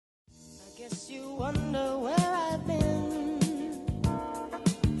guess you wonder where I've been.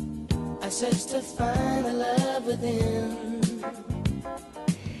 I searched to find the love within.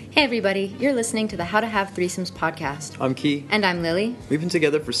 Hey everybody, you're listening to the How to Have Threesomes podcast. I'm Key. And I'm Lily. We've been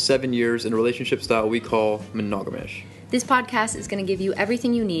together for 7 years in a relationship style we call monogamish. This podcast is going to give you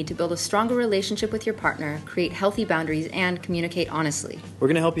everything you need to build a stronger relationship with your partner, create healthy boundaries, and communicate honestly. We're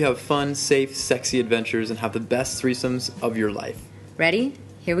going to help you have fun, safe, sexy adventures and have the best threesomes of your life. Ready?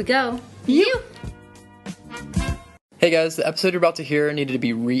 Here we go. You! Hey guys, the episode you're about to hear needed to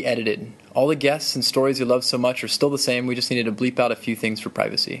be re-edited. All the guests and stories you love so much are still the same, we just needed to bleep out a few things for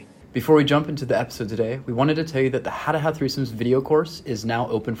privacy. Before we jump into the episode today, we wanted to tell you that the How to Have Threesomes video course is now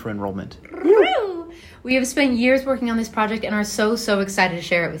open for enrollment. We have spent years working on this project and are so excited to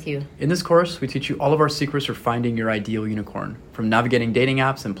share it with you. In this course, we teach you all of our secrets for finding your ideal unicorn, from navigating dating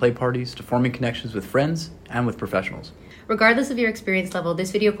apps and play parties to forming connections with friends and with professionals. Regardless of your experience level,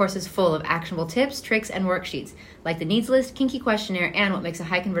 this video course is full of actionable tips, tricks, and worksheets, like the needs list, kinky questionnaire, and what makes a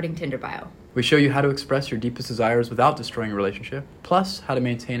high-converting Tinder bio. We show you how to express your deepest desires without destroying a relationship, plus how to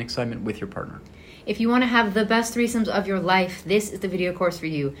maintain excitement with your partner. If you want to have the best threesomes of your life, this is the video course for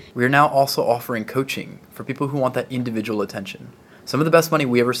you. We are now also offering coaching for people who want that individual attention. Some of the best money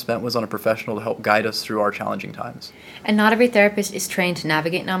we ever spent was on a professional to help guide us through our challenging times. And not every therapist is trained to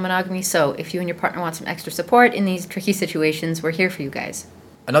navigate non-monogamy, so if you and your partner want some extra support in these tricky situations, we're here for you guys.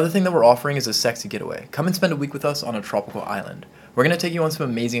 Another thing that we're offering is a sexy getaway. Come and spend a week with us on a tropical island. We're going to take you on some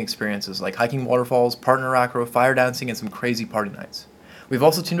amazing experiences like hiking waterfalls, partner acro, fire dancing, and some crazy party nights. We've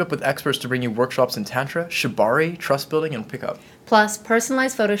also teamed up with experts to bring you workshops in Tantra, Shibari, trust building, and pickup. Plus,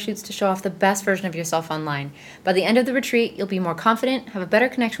 personalized photo shoots to show off the best version of yourself online. By the end of the retreat, you'll be more confident, have a better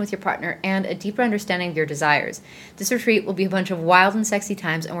connection with your partner, and a deeper understanding of your desires. This retreat will be a bunch of wild and sexy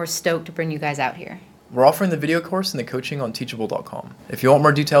times, and we're stoked to bring you guys out here. We're offering the video course and the coaching on Teachable.com. If you want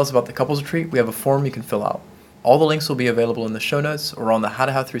more details about the couples retreat, we have a form you can fill out. All the links will be available in the show notes or on the How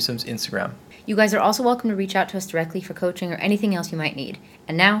to Have Threesomes Instagram. You guys are also welcome to reach out to us directly for coaching or anything else you might need.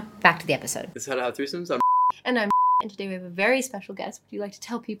 And now, back to the episode. This is How to Have Threesomes. And today we have a very special guest. Would you like to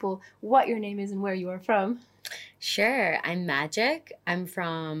tell people what your name is and where you are from? Sure. I'm Magic. I'm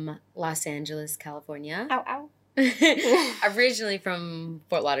from Los Angeles, California. Ow, ow. Originally from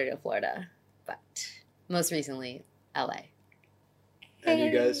Fort Lauderdale, Florida, but most recently, LA. And you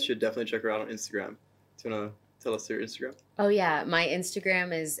guys should definitely check her out on Instagram. Do you want to tell us your Instagram? Oh, yeah. My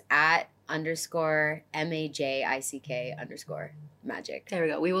Instagram is @_MAJICK_magic. There we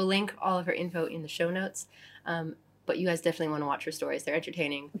go. We will link all of her info in the show notes. But you guys definitely want to watch her stories. They're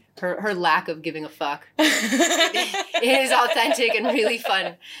entertaining. Her lack of giving a fuck is authentic and really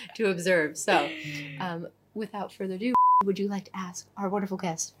fun to observe. So, without further ado, would you like to ask our wonderful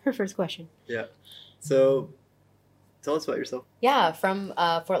guest her first question? Yeah. So, tell us about yourself. Yeah, from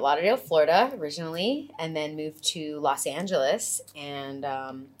Fort Lauderdale, Florida, originally, and then moved to Los Angeles. And,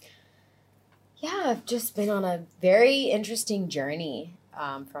 I've just been on a very interesting journey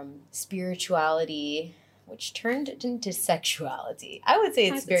from spirituality, which turned into sexuality. I would say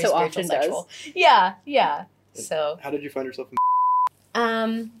it's very so spiritual, often sexual. does. Yeah. So, How did you find yourself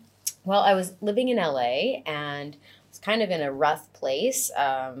well, I was living in LA and was kind of in a rough place.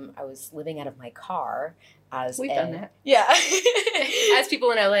 I was living out of my car. We've done that. Yeah. As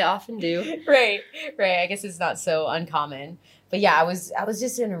people in LA often do. Right. I guess it's not so uncommon. But yeah, I was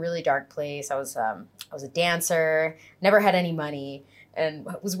just in a really dark place. I was a dancer, never had any money, and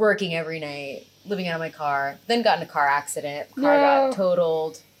was working every night, living out of my car. Then got in a car accident. Car got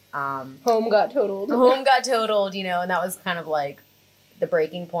totaled. Home got totaled. And that was kind of like the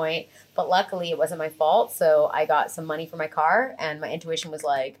breaking point. But luckily, it wasn't my fault. So I got some money for my car, and my intuition was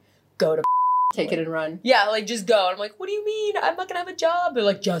like, go to Take it and run. yeah, like just go. And I'm like, what do you mean? I'm not gonna have a job. They're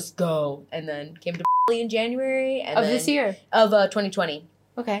like, just go. And then came to in January and Of this year? Of 2020.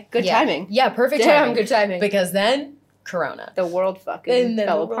 Okay, good timing. Yeah, perfect Damn, timing. good timing. Because then Corona. The world fucking And then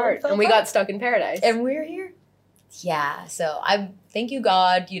fell the world apart. fell And we apart. got stuck in paradise. And we're here. Yeah, so I thank you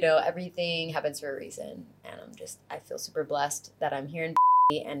God, everything happens for a reason. And I feel super blessed that I'm here in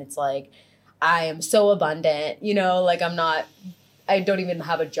and it's like I am so abundant, I don't even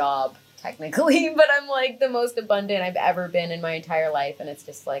have a job technically, but I'm like the most abundant I've ever been in my entire life, and it's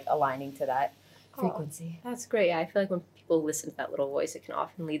just like aligning to that frequency. That's great. Yeah, I feel like when people listen to that little voice, it can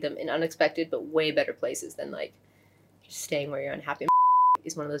often lead them in unexpected but way better places than like just staying where you're unhappy.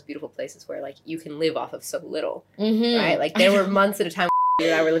 Is one of those beautiful places where like you can live off of so little, right? Like there were months at a time you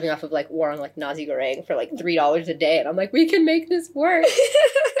and I were living off of like warm like nasi goreng for like $3 a day, and I'm like, we can make this work,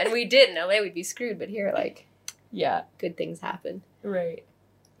 and we did. In LA, we'd be screwed, but here, like, Yeah. good things happen. Right.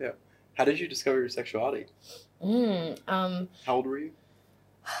 Yeah. How did you discover your sexuality? How old were you?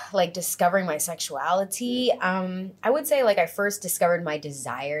 like discovering my sexuality, I would say like I first discovered my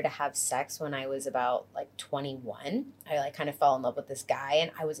desire to have sex when I was about like 21. I like kind of fell in love with this guy,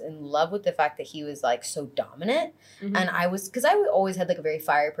 and I was in love with the fact that he was like so dominant. Mhm. And I was, because I always had like a very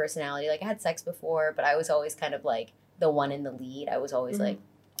fiery personality. Like I had sex before, but I was always kind of like the one in the lead. I was always Mhm. like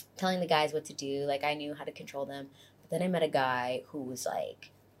telling the guys what to do. Like I knew how to control them. But then I met a guy who was like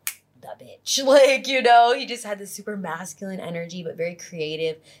the bitch. Like, you know, he just had this super masculine energy, but very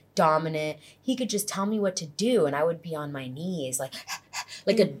creative, dominant. He could just tell me what to do, and I would be on my knees, like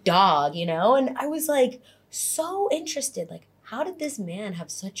a dog, you know? And I was like so interested. Like, how did this man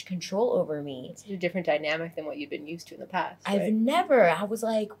have such control over me? It's a different dynamic than what you've been used to in the past. I was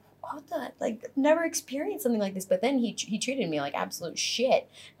like, what the, like, never experienced something like this. But then he treated me like absolute shit.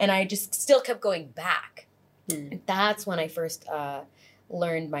 And I just still kept going back. And that's when I first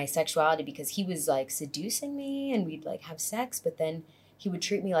learned my sexuality, because he was like seducing me and we'd like have sex, but then he would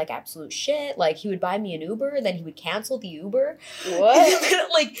treat me like absolute shit. Like he would buy me an Uber, then he would cancel the Uber.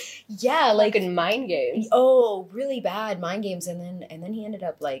 What? Like, yeah, like in mind games. oh, really bad mind games. And then he ended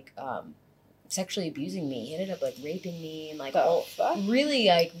up like sexually abusing me. He ended up like raping me and like Oh, fuck.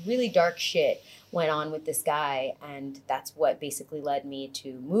 really dark shit went on with this guy. And that's what basically led me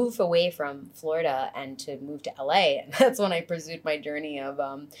to move away from Florida and to move to LA. And that's when I pursued my journey of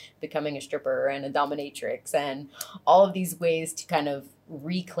becoming a stripper and a dominatrix and all of these ways to kind of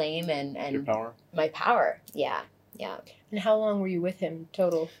reclaim and Your power. my power. Yeah. And how long were you with him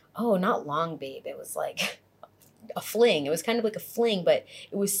total? Oh, not long, babe. It was like a fling. It was kind of like a fling, but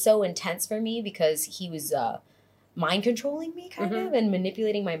it was so intense for me because he was mind controlling me kind of and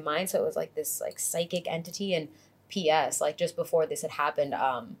manipulating my mind. So it was like this like psychic entity. And P.S. like just before this had happened,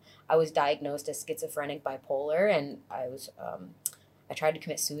 I was diagnosed as schizophrenic bipolar, and I tried to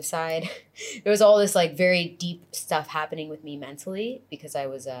commit suicide. There was all this like very deep stuff happening with me mentally because I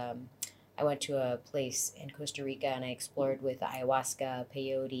went to a place in Costa Rica and I explored with ayahuasca,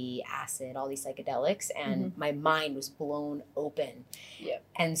 peyote, acid, all these psychedelics, and my mind was blown open. Yeah.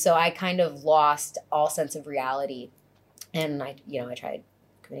 And so I kind of lost all sense of reality. And I tried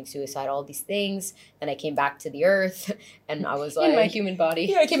committing suicide, all these things. Then I came back to the earth and I was like... In my human body.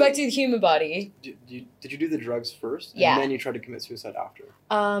 Yeah, I came back to the human body. Did you do the drugs first? Yeah. And then you tried to commit suicide after?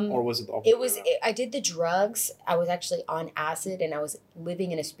 Or was it the opposite? It was. I did the drugs. I was actually on acid, and I was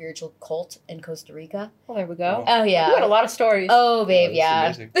living in a spiritual cult in Costa Rica. Well, there we go. Oh yeah. You got a lot of stories. Oh babe,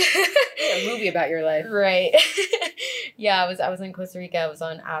 Yeah, yeah. this is A movie about your life. Right. Yeah, I was in Costa Rica. I was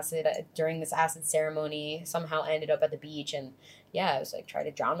on acid during this acid ceremony. Somehow ended up at the beach, and yeah, I was like trying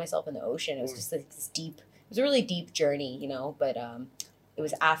to drown myself in the ocean. It was just like this deep. It was a really deep journey, you know. But it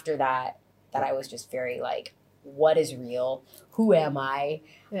was after that I was just very like, what is real? Who am I?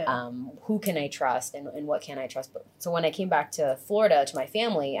 Yeah. Who can I trust and what can I trust? But so when I came back to Florida to my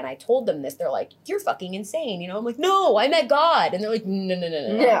family and I told them this, they're like, you're fucking insane. You know, I'm like, no, I met God. And they're like, no.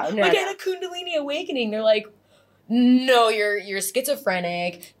 Like I had a Kundalini awakening. They're like, no, you're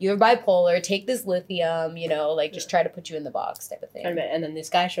schizophrenic. You're bipolar. Take this lithium, you know, like just try to put you in the box type of thing. And then this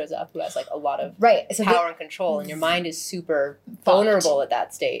guy shows up who has like a lot of Right. So power and control, and your mind is super vulnerable at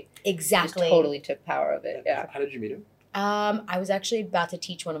that state. Exactly. Just totally took power of it. Yeah. How did you meet him? I was actually about to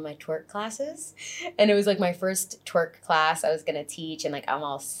teach one of my twerk classes, and it was like my first twerk class I was gonna teach, and like I'm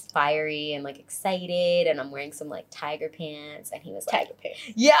all fiery and like excited, and I'm wearing some like tiger pants, and he was like, Tiger pants.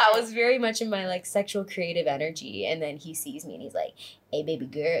 yeah, I was very much in my like sexual creative energy, and then he sees me and he's like, hey baby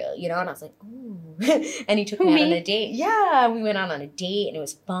girl, you know, and I was like, ooh, and he took me out on a date. Yeah, we went out on a date, and it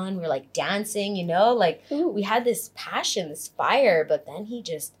was fun. We were like dancing, you know, like we had this passion, this fire, but then he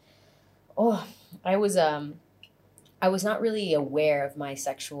just, I was not really aware of my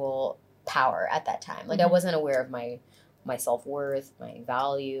sexual power at that time. Like I wasn't aware of my self-worth, my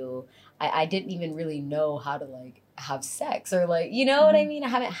value. I didn't even really know how to like have sex or like, you know what I mean? I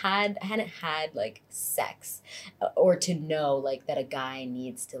hadn't had like sex or to know like that a guy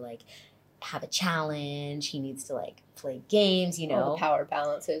needs to like have a challenge. He needs to like play games, you know. All the power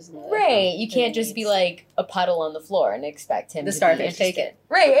balances. And Right. You can't just be like a puddle on the floor and expect him The to starfish, be take interested. it.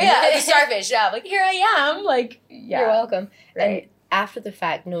 Right. Yeah. The starfish. Yeah. Like, here I am. Like, yeah. You're welcome. Right. And after the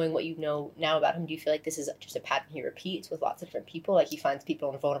fact, knowing what you know now about him, do you feel like this is just a pattern he repeats with lots of different people? Like he finds people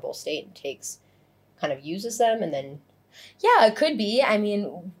in a vulnerable state and kind of uses them and then... Yeah, it could be. I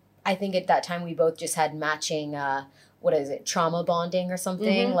mean, I think at that time we both just had matching, what is it, trauma bonding or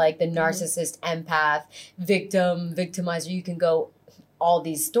something? Like the narcissist, empath, victim, victimizer. You can go all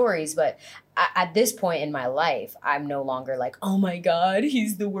these stories, but at this point in my life, I'm no longer like, oh my God,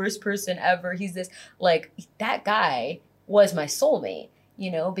 he's the worst person ever. He's this, like, that guy was my soulmate,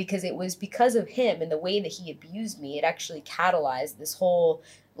 you know, because it was because of him and the way that he abused me, it actually catalyzed this whole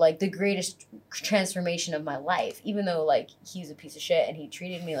like the greatest transformation of my life, even though like he's a piece of shit and he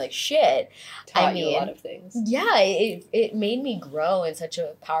treated me like shit. Taught you a lot of things. Yeah, it made me grow in such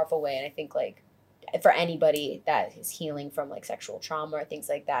a powerful way. And I think like for anybody that is healing from like sexual trauma or things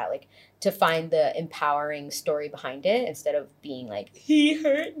like that, like to find the empowering story behind it instead of being like, he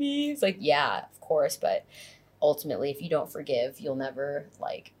hurt me. It's like, yeah, of course. But ultimately, if you don't forgive, you'll never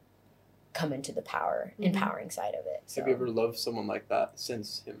like come into the empowering side of it. So. Have you ever loved someone like that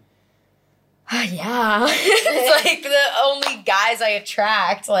since him? Yeah. It's like the only guys I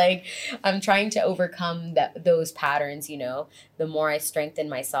attract. Like, I'm trying to overcome those patterns, you know. The more I strengthen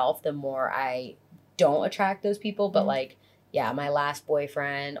myself, the more I don't attract those people. But like, yeah, my last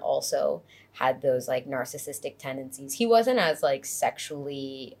boyfriend also had those like narcissistic tendencies. He wasn't as like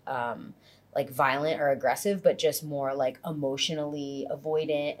sexually like violent or aggressive, but just more like emotionally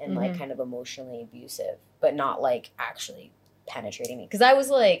avoidant and like kind of emotionally abusive, but not like actually penetrating me. Because I was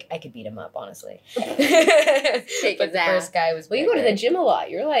like, I could beat him up, honestly. But the first guy was you go to the gym a lot.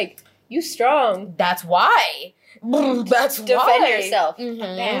 You're like, you strong. That's why. That's Defend why. yourself.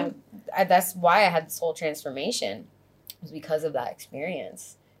 Bam. That's why I had this whole transformation. It was because of that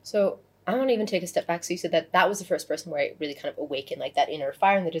experience. So I want to even take a step back. So you said that was the first person where it really kind of awakened like that inner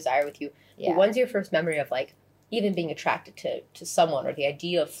fire and the desire with you. Yeah. But when's your first memory of like even being attracted to someone or the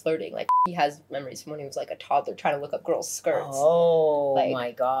idea of flirting? Like he has memories from when he was like a toddler trying to look up girls' skirts. Oh like,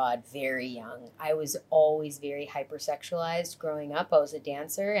 my God, very young. I was always very hypersexualized growing up. I was a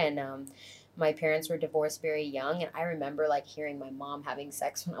dancer and my parents were divorced very young, and I remember like hearing my mom having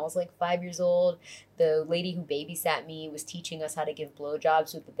sex when I was like 5 years old. The lady who babysat me was teaching us how to give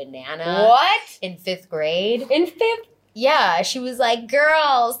blowjobs with a banana. What? In 5th grade. In 5th? Yeah, she was like,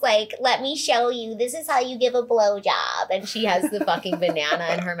 girls, like, let me show you. This is how you give a blowjob. And she has the fucking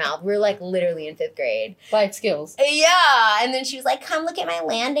banana in her mouth. We're like literally in 5th grade. Life skills. Yeah. And then she was like, come look at my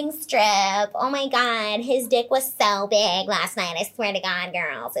landing strip. Oh my God, his dick was so big last night. I swear to God,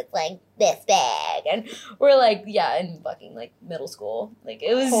 girls, it's like this big. And we're like, yeah, in fucking like middle school. Like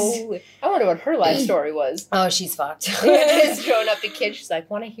it was. Holy. I wonder what her life story was. Oh, she's fucked. Just showing up to kids. She's like,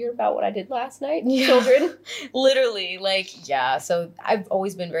 want to hear about what I did last night? Yeah. Children. Literally, like, yeah. So I've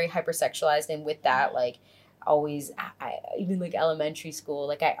always been very hypersexualized, and with that, like, always, I even like elementary school,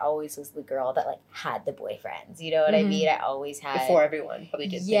 like, I always was the girl that like had the boyfriends. You know what I mean? I always had Before everyone probably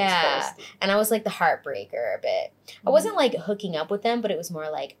did things first. And I was like the heartbreaker a bit. I wasn't like hooking up with them, but it was more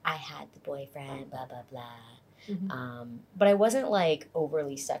like I had the boyfriend, blah blah blah. But I wasn't like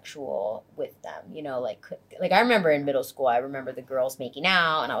overly sexual with them, you know, like I remember in middle school, I remember the girls making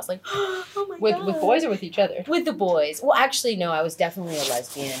out and I was like, oh my God. With boys or with each other? With the boys. Well, actually, no, I was definitely a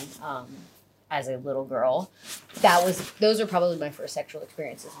lesbian as a little girl. Those are probably my first sexual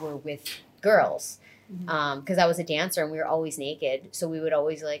experiences were with girls. Because I was a dancer and we were always naked, so we would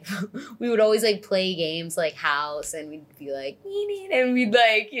always like play games like house, and we'd be like and we'd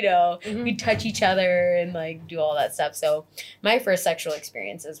like, you know, we'd touch each other and like do all that stuff. So my first sexual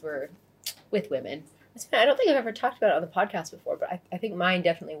experiences were with women. I don't think I've ever talked about it on the podcast before, but I think mine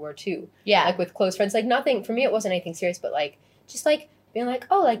definitely were too. Yeah, like with close friends. Like nothing for me, it wasn't anything serious, but like just like being like,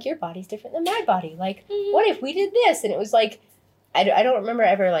 oh, like your body's different than my body. Like what if we did this? And it was like I don't remember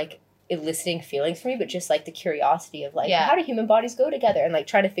ever like eliciting feelings for me, but just like the curiosity of like how do human bodies go together, and like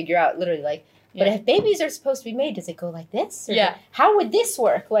trying to figure out literally like but if babies are supposed to be made, does it go like this, or how would this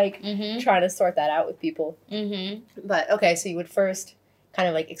work, like trying to sort that out with people. But okay, so you would first kind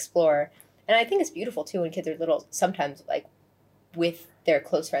of like explore, and I think it's beautiful too when kids are little, sometimes like with their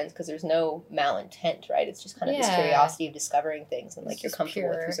close friends, because there's no malintent, right? It's just kind of this curiosity of discovering things, and like it's you're comfortable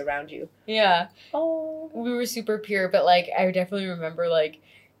with who's around you. We were super pure, but like I definitely remember like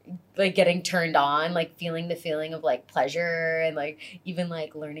getting turned on, like feeling the feeling of like pleasure, and like even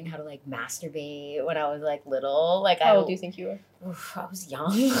like learning how to like masturbate when I was like little. Like how old do you think you were? I was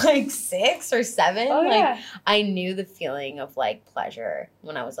young, like 6 or 7. I knew the feeling of like pleasure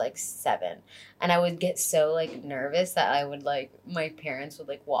when I was like 7, and I would get so like nervous that I would like, my parents would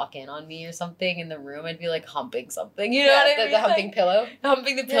like walk in on me or something in the room. I'd be like humping something, you know what I mean? The humping pillow,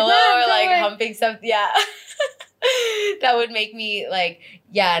 humping the pillow, or like humping something. Yeah. That would make me like,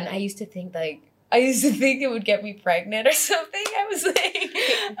 and I used to think it would get me pregnant or something. I was like,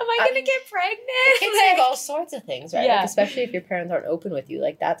 am I going to get pregnant? Kids think all sorts of things, right? Like, especially if your parents aren't open with you.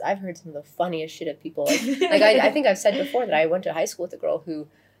 Like I've heard some of the funniest shit of people. Like I think I've said before that I went to high school with a girl who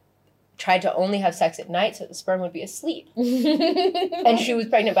tried to only have sex at night so the sperm would be asleep. And she was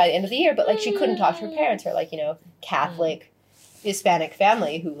pregnant by the end of the year, but like she couldn't talk to her parents. Her like, you know, Catholic, Hispanic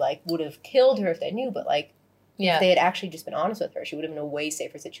family who like would have killed her if they knew, but like, if they had actually just been honest with her, she would have been in a way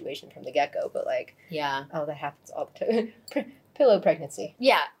safer situation from the get-go. But like, oh, that happens all the time. Pillow pregnancy.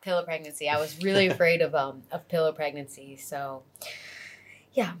 Yeah, pillow pregnancy. I was really afraid of pillow pregnancy. So,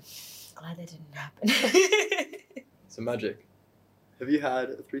 yeah, glad that didn't happen. So Magic, have you had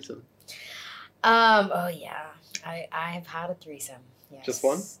a threesome? Oh yeah, I've had a threesome. Yes. Just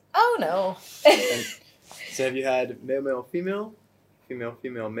one? Oh no. And so have you had male, male, female, female,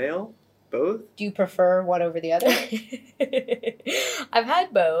 female, male, both? Do you prefer one over the other? I've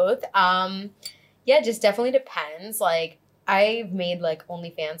had both. Yeah, just definitely depends. Like I've made like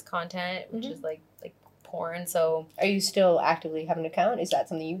OnlyFans content, which is like porn. So Are you still actively have an account? Is that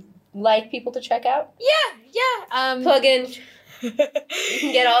something you like people to check out? yeah. Plug in. You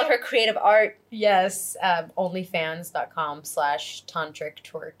can get all of her creative art. Yes, onlyfans.com/tantric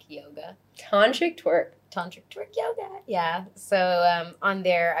twerk yoga. Tantric twerk. Tantric twerk yoga. Yeah. So on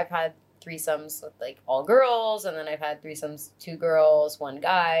there, I've had threesomes with like all girls, and then I've had threesomes 2 girls, 1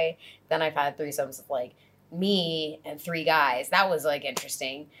 guy. Then I've had threesomes with like me and 3 guys. That was like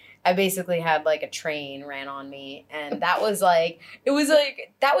interesting. I basically had like a train ran on me, and that was like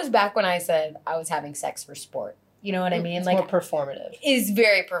that was back when I said I was having sex for sport. You know what I mean? It's like more performative. is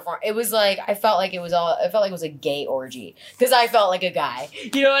very It was like I felt like it was a gay orgy because I felt like a guy.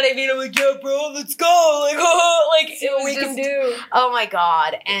 You know what I mean? I'm like, yeah, bro, let's go. Like, oh, like it was we just, can do. Oh my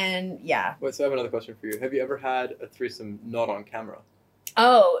god, and yeah. Wait, so I have another question for you. Have you ever had a threesome not on camera?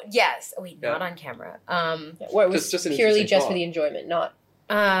 Oh yes. Wait, Yeah. not on camera. Where it was Just an purely interesting just for thought. the enjoyment, not.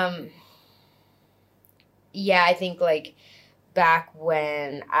 Yeah, I think like back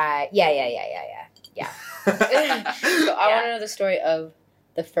when yeah. So I want to know the story of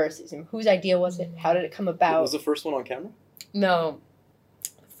the first season. Whose idea was it? How did it come about? Was the first one on camera? No,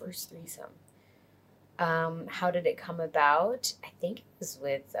 first threesome. How did it come about? I think it was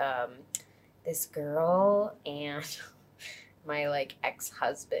with this girl and my like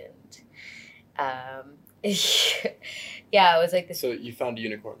ex-husband. Yeah, it was like this. So you found a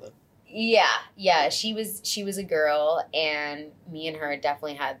unicorn then? Yeah. She was a girl, and me and her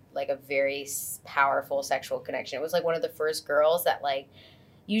definitely had like a very powerful sexual connection. It was like one of the first girls that like,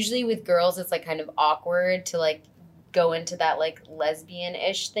 usually with girls it's like kind of awkward to like go into that like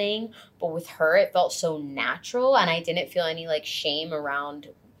lesbian-ish thing, but with her it felt so natural, and I didn't feel any like shame around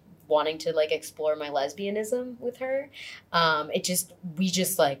wanting to like explore my lesbianism with her. We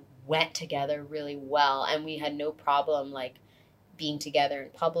just like went together really well, and we had no problem like being together in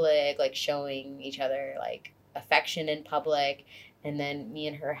public, like showing each other like affection in public. And then me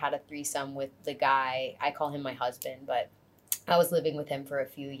and her had a threesome with the guy. I call him my husband, but I was living with him for a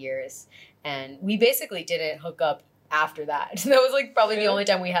few years, and we basically didn't hook up after that. That was like probably the only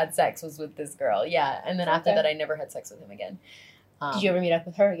time we had sex was with this girl. Yeah. And then after Okay. that, I never had sex with him again. Did you ever meet up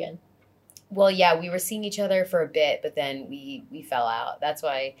with her again? Well, yeah, we were seeing each other for a bit, but then we fell out. That's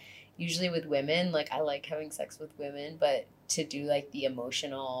why usually with women, like I like having sex with women, but to do like the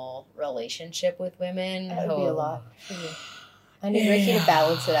emotional relationship with women, That would be a lot for you. I need Ricky to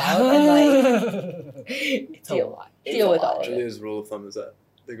balance it out and like it's a deal- lot. deal with all of it. Julia's rule of thumb is that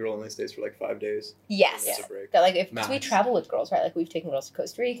the girl only stays for like 5 days. Yes. That's a break. that like if Max. we travel with girls, right? Like we've taken girls to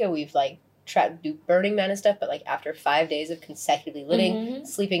Costa Rica, we've like tried to do Burning Man and stuff, but like after 5 days of consecutively living, Mhm.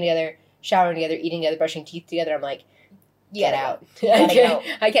 sleeping together, showering together, eating together, brushing teeth together, I'm like, get out. You gotta go.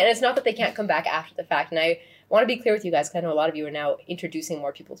 I can't. It's not that they can't come back after the fact, and I want to be clear with you guys because I know a lot of you are now introducing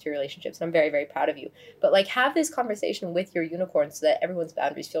more people to your relationships, and I'm very, very proud of you. But like, have this conversation with your unicorn so that everyone's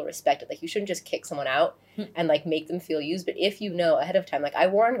boundaries feel respected. Like, you shouldn't just kick someone out and like make them feel used. But if you know ahead of time, like I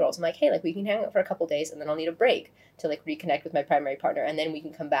warn girls, I'm like, hey, like we can hang out for a couple days, and then I'll need a break to like reconnect with my primary partner, and then we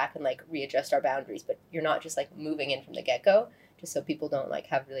can come back and like readjust our boundaries. But you're not just like moving in from the get go. Just so people don't like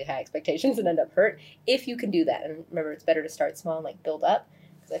have really high expectations and end up hurt. If you can do that, and remember, it's better to start small and like build up.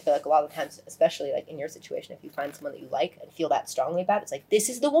 Because I feel like a lot of the times, especially like in your situation, if you find someone that you like and feel that strongly about, it's like this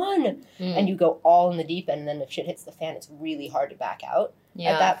is the one, and you go all in the deep end. And then if shit hits the fan, it's really hard to back out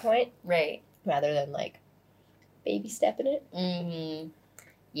Yeah. at that point, Right. rather than like baby stepping it. Mm-hmm.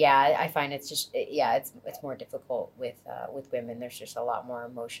 Yeah, I find it's just it's more difficult with women. There's just a lot more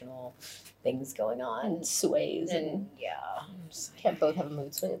emotional things going on, And sways and and yeah, can't both have a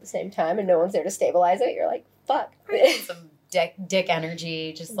mood swing at the same time, and no one's there to stabilize it. You're like, fuck. some dick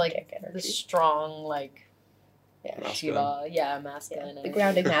energy, just like Dick energy. the strong like Yeah. Masculine. Shiva, Yeah, masculine, the energy.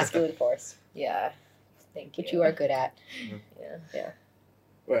 grounding masculine force, Yeah, thank you. which you are good at. Yeah.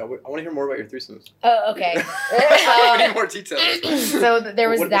 Wait, I want to hear more about your threesomes. Oh, okay. I need more details. So there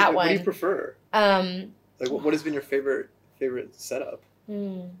was that What do you one. prefer? Like, what has been your favorite setup?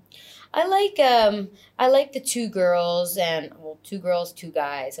 I like the 2 girls and 2 girls, 2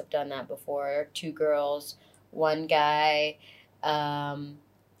 guys. I've done that before. 2 girls, 1 guy.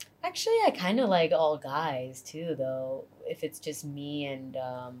 Actually, I kind of like all guys too, though. If it's just me and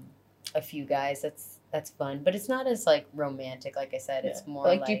a few guys, that's fun. But it's not as like romantic. Like I said, it's more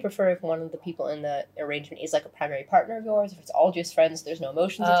like. Do you prefer if one of the people in the arrangement is like a primary partner of yours? If it's all just friends, there's no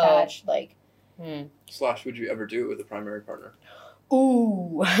emotions attached. Like, Slash, would you ever do it with a primary partner?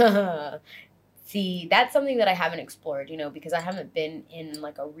 Ooh. See, that's something that I haven't explored, because I haven't been in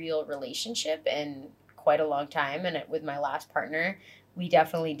like a real relationship in quite a long time. And with my last partner, we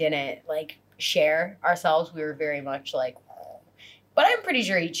definitely didn't like share ourselves. We were very much like, but I'm pretty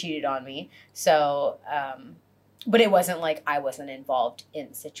sure he cheated on me. So, but it wasn't like I wasn't involved in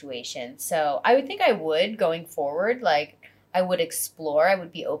the situation. So I would think I would going forward, like I would explore, I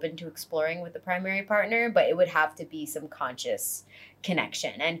would be open to exploring with the primary partner, but it would have to be some conscious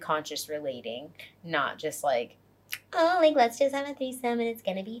connection and conscious relating, not just like, oh, like let's just have a threesome and it's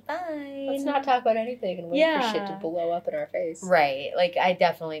gonna be fine. Let's not talk about anything and wait for shit to blow up in our face. Right. Like I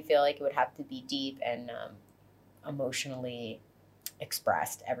definitely feel like it would have to be deep and emotionally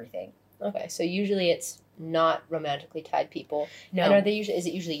expressed, everything. Okay, so usually it's not romantically tied people. No. And is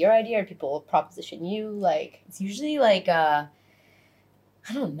it usually your idea or people proposition you? Like, it's usually like I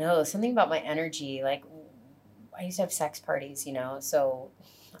don't know, something about my energy. Like I used to have sex parties, so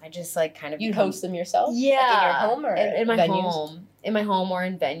I just like kind of you host them yourself? Yeah. Like in your home or in my venues? home. In my home or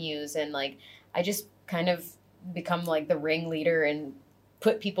in venues, and like I just kind of become like the ringleader and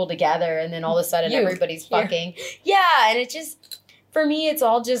put people together, and then all of a sudden everybody's fucking. Yeah, and it just, for me, it's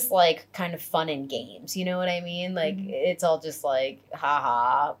all just like kind of fun and games. You know what I mean? Like it's all just like,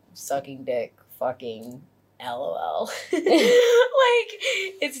 haha, sucking dick, fucking, LOL. Like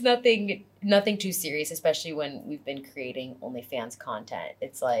it's nothing too serious, especially when we've been creating OnlyFans content.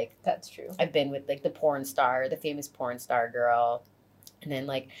 It's like, that's true. I've been with like the famous porn star girl. And then,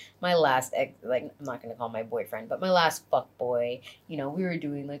 like, my last ex, like, I'm not going to call my boyfriend, but my last fuckboy, we were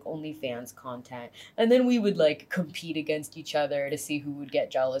doing, like, OnlyFans content. And then we would, like, compete against each other to see who would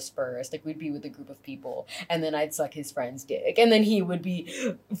get jealous first. Like, we'd be with a group of people, and then I'd suck his friend's dick. And then he would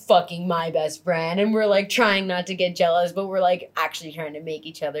be fucking my best friend. And we're, like, trying not to get jealous, but we're, like, actually trying to make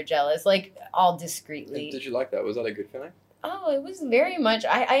each other jealous, like, all discreetly. Did you like that? Was that a good feeling? Oh, it was very much.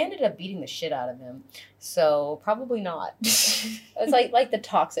 I ended up beating the shit out of him, so probably not. It's like the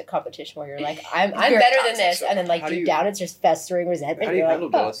toxic competition where you're like, I'm better than this, So and then like deep down it's just festering resentment. How do you handle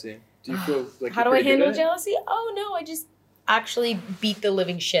like, jealousy? Do you feel like how do I handle jealousy? Oh no, I just actually beat the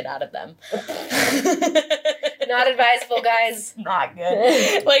living shit out of them. Not advisable, guys. Not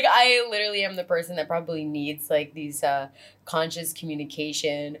good. Like I literally am the person that probably needs like these conscious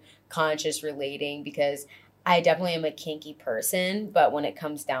communication, conscious relating, because I definitely am a kinky person, but when it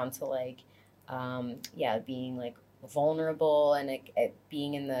comes down to like, being like vulnerable and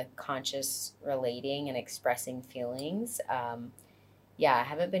being in the conscious relating and expressing feelings, I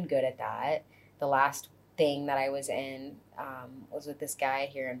haven't been good at that. The last thing that I was in was with this guy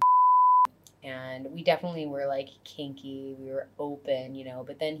here in and we definitely were like kinky, we were open,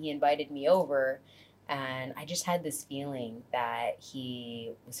 but then he invited me over and I just had this feeling that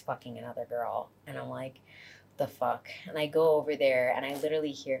he was fucking another girl, and I'm like, the fuck? And I go over there and I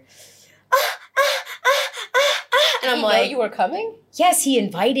literally hear and I'm like, you were coming? Yes, he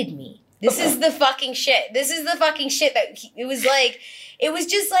invited me. This is the fucking shit. This is the fucking shit that it was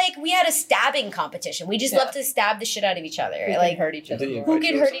just like we had a stabbing competition. We just love to stab the shit out of each other. Who like can hurt each other? Who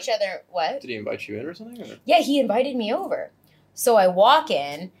could hurt each other? What? Did he invite you in or something? Or? Yeah, he invited me over. So I walk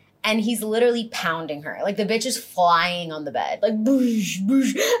in and he's literally pounding her. Like the bitch is flying on the bed. Like boosh,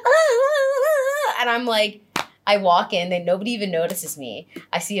 boosh. And I'm like, I walk in, then nobody even notices me.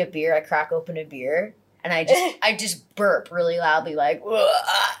 I see a beer, I crack open a beer, and I just burp really loudly, like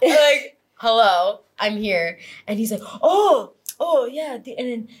hello, I'm here. And he's like, oh yeah. And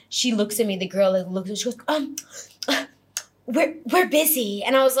then she looks at me, the girl looks at me, she goes, we're busy.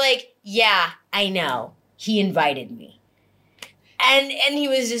 And I was like, yeah, I know. He invited me. And he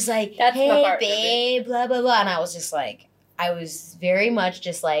was just like, that's hey babe, blah blah blah. And I was just like, I was very much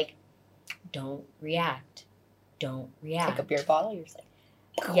just like, don't react. Like a beer bottle, you're just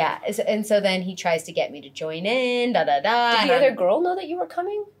like, yeah. And so then he tries to get me to join in, da da da. Did the other girl know that you were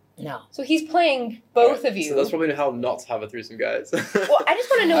coming? No. So he's playing both of you. So that's probably how not to have a throusome, guys. Well, I just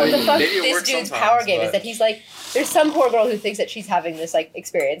want to know what the fuck this dude's power game is. That he's like, there's some poor girl who thinks that she's having this like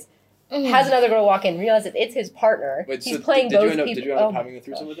experience. Has another girl walk in, realizes it's his partner. Wait, he's so playing both people. Did you end up having a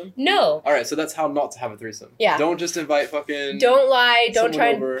threesome with him? No. All right, so that's how not to have a threesome. Yeah. Don't just invite fucking. Don't lie. Don't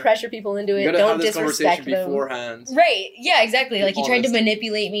try over. and pressure people into it. You gotta Don't have this disrespect conversation them beforehand. Right. Yeah, exactly. Be Like he tried to honest.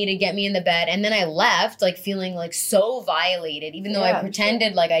 manipulate me to get me in the bed, and then I left like feeling like so violated, even though I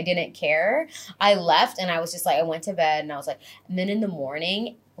pretended like I didn't care. I left and I was just like, I went to bed and I was like, and then in the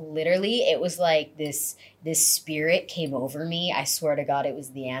morning, literally, it was like this spirit came over me. I swear to God, it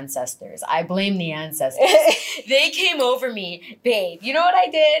was the ancestors. I blame the ancestors. They came over me. Babe, you know what I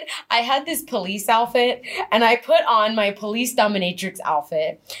did? I had this police outfit, and I put on my police dominatrix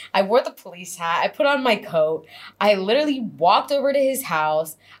outfit. I wore the police hat. I put on my coat. I literally walked over to his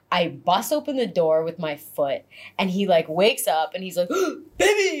house. I bust open the door with my foot, and he like wakes up, and he's like,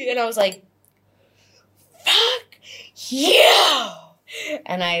 baby! And I was like, fuck yeah!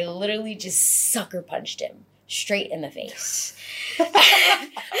 And I literally just sucker punched him straight in the face. Rather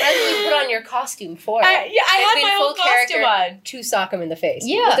than put on your costume for it. I had my whole costume on. To sock him in the face.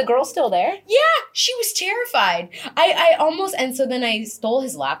 Yeah. Was the girl still there? Yeah, she was terrified. I almost, and so then I stole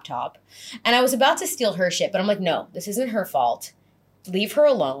his laptop, and I was about to steal her shit, but I'm like, no, this isn't her fault. Leave her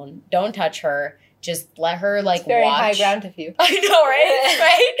alone. Don't touch her. Just let her like It's very watch. high ground of you. I know, right?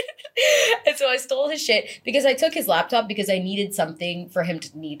 Right? And so I stole his shit because I took his laptop because I needed something for him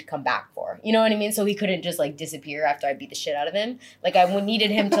to need to come back for. You know what I mean? So he couldn't just like disappear after I beat the shit out of him. Like I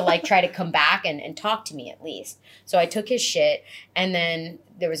needed him to like try to come back and talk to me at least. So I took his shit, and then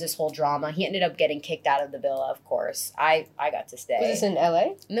there was this whole drama. He ended up getting kicked out of the villa, of course. I got to stay. Was this in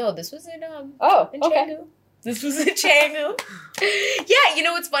LA? No, this was in Oh, in okay. Canggu. This was in Canggu. Yeah, you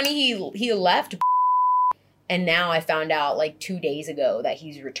know what's funny? He left, and now I found out like 2 days ago that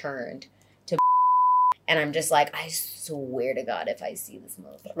he's returned to, and I'm just like, I swear to God, if I see this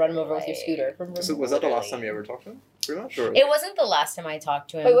motherfucker, Run him over with your scooter. So was that the last time you ever talked to him? Pretty much? Or? It wasn't the last time I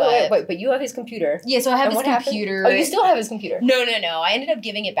talked to him. Wait, but you have his computer. Yeah, so I have And his what happened? computer. Oh, you still have his computer? No. I ended up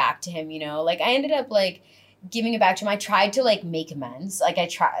giving it back to him, you know? Like, I ended up, like, giving it back to him. I tried to, like, make amends. Like, I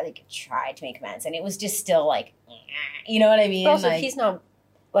tried to make amends. And it was just still, like, you know what I mean? But also, like, he's not,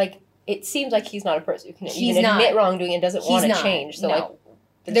 like, it seems like he's not a person who can He's even not. admit wrongdoing and doesn't want to not. change. So, No.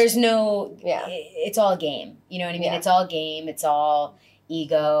 like, there's no, Yeah. It's all a game. You know what I mean? Yeah. It's all game. It's all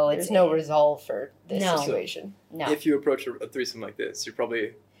ego. There's no resolve for this No. situation. No. If you approach a threesome like this, you're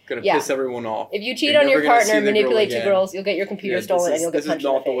probably going to Yeah. piss everyone off. If you cheat You're on your never gonna see partner, the girl manipulate two again. girls, you'll get your computer Yeah, stolen this and is- you'll get This is punched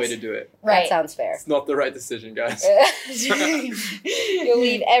in not the the way face. to do it. Right. That sounds fair. It's not the right decision, guys. You'll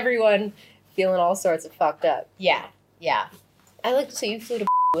leave everyone feeling all sorts of fucked up. Yeah. I like so you flew to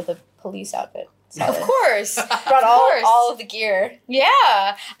with a police outfit. Of course. Brought course. all of the gear. Yeah.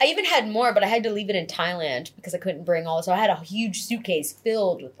 I even had more, but I had to leave it in Thailand because I couldn't bring all. So I had a huge suitcase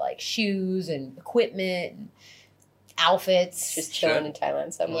filled with like shoes and equipment and outfits. Just chilling in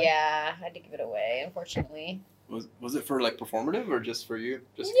Thailand somewhere. Yeah, I had to give it away, unfortunately. Was it for like performative or just for you?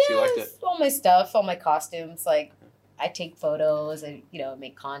 Just because you liked it? All my stuff, all my costumes. Like, I take photos. I,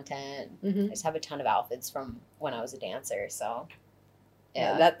 make content. Mm-hmm. I just have a ton of outfits from when I was a dancer. So,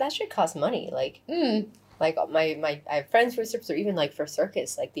 Yeah, that should cost money. Like, like I have friends for strips or even like for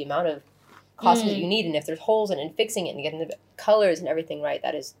circus. Like the amount of costumes that you need, and if there's holes in it and fixing it and getting the colors and everything right,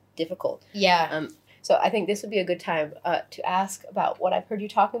 that is difficult. Yeah. So I think this would be a good time to ask about what I've heard you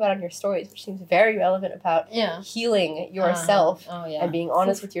talking about on your stories, which seems very relevant about healing yourself Oh, yeah. and being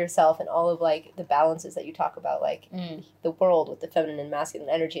honest with yourself and all of like the balances that you talk about, like the world with the feminine and masculine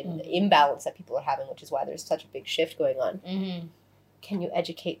energy and the imbalance that people are having, which is why there's such a big shift going on. Mm-hmm. Can you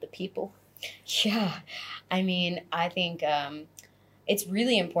educate the people? Yeah. I mean, I think it's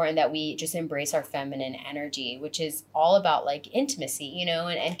really important that we just embrace our feminine energy, which is all about like intimacy,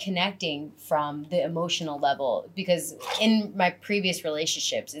 and connecting from the emotional level. Because in my previous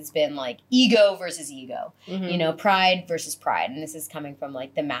relationships, it's been like ego versus ego, pride versus pride. And this is coming from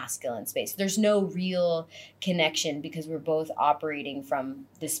like the masculine space. There's no real connection because we're both operating from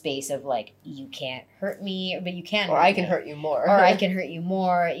the space of like, you can't hurt me, but you can. Or I can hurt you more. Or I can hurt you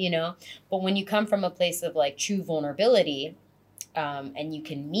more, But when you come from a place of like true vulnerability, and you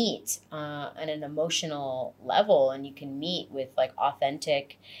can meet on an emotional level and you can meet with like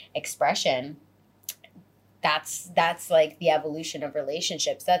authentic expression, that's like the evolution of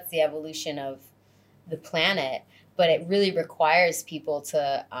relationships. That's the evolution of the planet. But it really requires people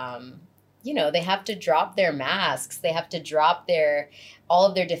to, they have to drop their masks. They have to drop all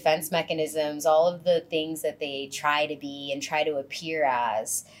of their defense mechanisms, all of the things that they try to be and try to appear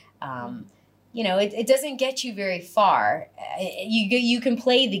as. It doesn't get you very far. You can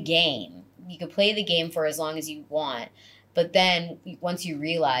play the game. You can play the game for as long as you want. But then once you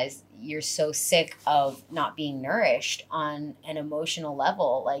realize you're so sick of not being nourished on an emotional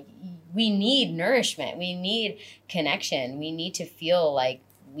level, like we need nourishment. We need connection. We need to feel like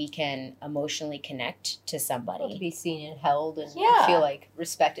we can emotionally connect to somebody. To be seen and held and Yeah. feel like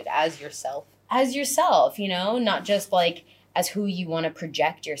respected as yourself. As yourself, not just like as who you want to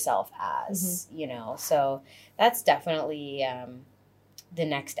project yourself as, So that's definitely the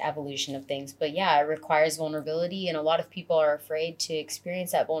next evolution of things. But yeah, it requires vulnerability, and a lot of people are afraid to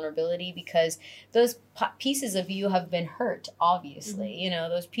experience that vulnerability because those pieces of you have been hurt, obviously. You know,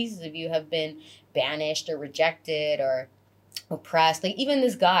 those pieces of you have been banished or rejected or oppressed. Like even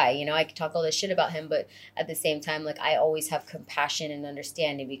this guy, you know, I could talk all this shit about him, but at the same time, like I always have compassion and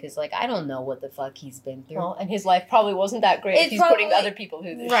understanding because like I don't know what the fuck he's been through. Well, and his life probably wasn't that great if he's putting other people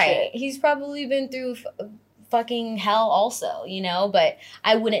through this shit. He's probably been through fucking hell also, you know, but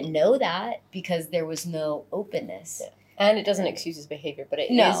I wouldn't know that because there was no openness. Yeah. And it doesn't excuse his behavior, but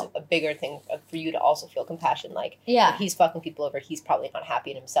it is a bigger thing for you to also feel compassion. Like, if he's fucking people over, he's probably not happy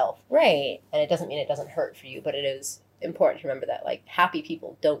in himself. Right. And it doesn't mean it doesn't hurt for you, but it is important to remember that, like, happy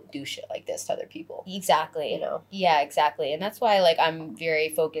people don't do shit like this to other people. Exactly. You know? Yeah, exactly. And that's why, like, I'm very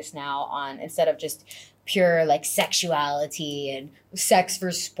focused now on, instead of just pure, like, sexuality and sex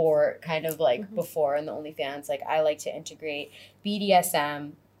for sport, kind of like before in the OnlyFans, like, I like to integrate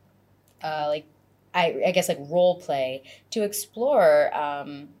BDSM, I guess like role play to explore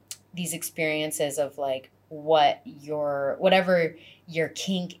these experiences of like whatever your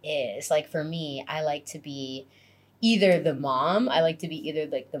kink is. Like for me, I like to be either the mom, I like to be either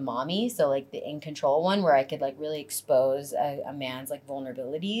like the mommy, so like the in control one where I could like really expose a man's like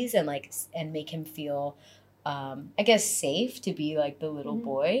vulnerabilities and like and make him feel I guess safe to be like the little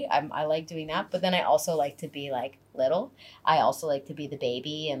boy. I like doing that, but then I also like to be like little. I also like to be the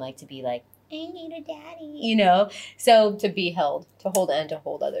baby and like to be like, I need a daddy, you know? So to be held, to hold and to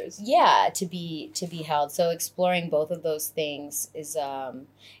hold others. Yeah, to be held. So exploring both of those things is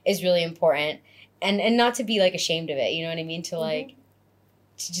really important. And not to be like ashamed of it, you know what I mean? To like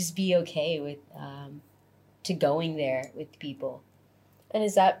to just be okay with to going there with people. And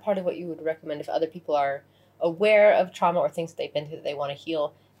is that part of what you would recommend if other people are aware of trauma or things that they've been through that they want to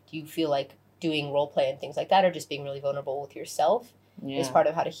heal? Do you feel like doing role play and things like that, or just being really vulnerable with yourself is part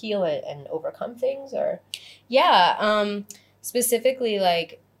of how to heal it and overcome things? Or specifically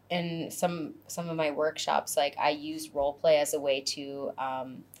like in some of my workshops, like I use role play as a way to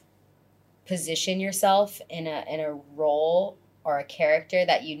position yourself in a role or a character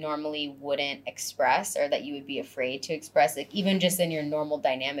that you normally wouldn't express or that you would be afraid to express, like even just in your normal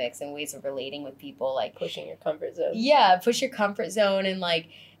dynamics and ways of relating with people, like pushing your comfort zone. Yeah, push your comfort zone and like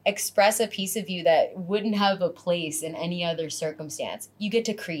express a piece of you that wouldn't have a place in any other circumstance. You get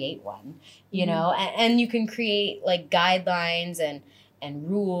to create one, you know, and you can create like guidelines and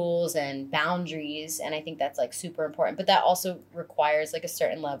rules and boundaries. And I think that's like super important. But that also requires like a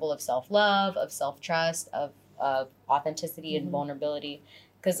certain level of self-love, of self-trust, of authenticity and vulnerability.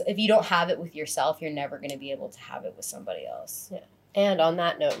 Because if you don't have it with yourself, you're never going to be able to have it with somebody else. Yeah. And on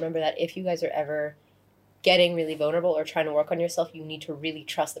that note, remember that if you guys are ever getting really vulnerable or trying to work on yourself, you need to really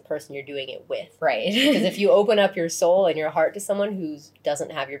trust the person you're doing it with. Right. Because if you open up your soul and your heart to someone who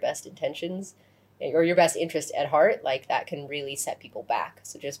doesn't have your best intentions or your best interest at heart, like that can really set people back.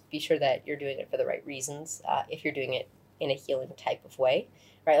 So just be sure that you're doing it for the right reasons if you're doing it in a healing type of way,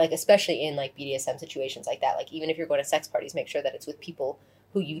 right? Like especially in like BDSM situations like that. Like even if you're going to sex parties, make sure that it's with people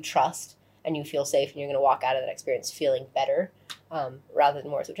who you trust and you feel safe and you're going to walk out of that experience feeling better rather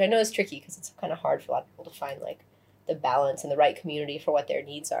than worse, which I know is tricky because it's kind of hard for a lot of people to find like the balance and the right community for what their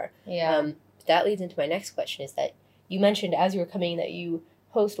needs are. Yeah. That leads into my next question is that you mentioned as you were coming that you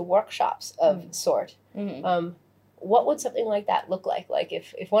host workshops of sort. What would something like that look like? Like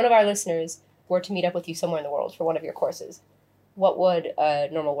if one of our listeners were to meet up with you somewhere in the world for one of your courses, what would a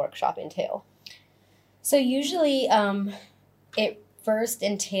normal workshop entail? So usually it first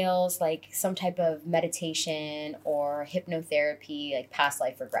entails like some type of meditation or hypnotherapy, like past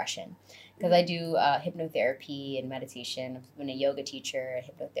life regression. Because I do hypnotherapy and meditation. I've been a yoga teacher, a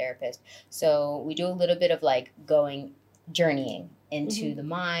hypnotherapist. So we do a little bit of like journeying into the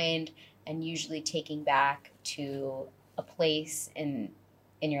mind and usually taking back to a place in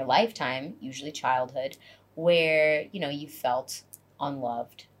your lifetime, usually childhood, where, you know, you felt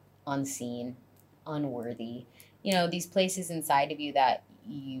unloved, unseen, unworthy. You know, these places inside of you that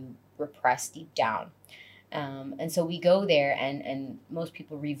you repress deep down. And so we go there and most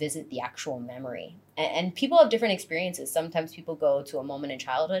people revisit the actual memory. And people have different experiences. Sometimes people go to a moment in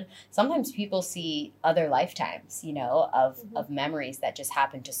childhood. Sometimes people see other lifetimes, you know, of memories that just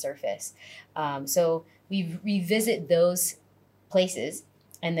happen to surface. So we revisit those places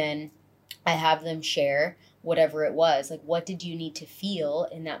and then I have them share whatever it was. Like, what did you need to feel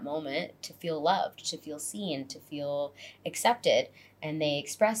in that moment to feel loved, to feel seen, to feel accepted? And they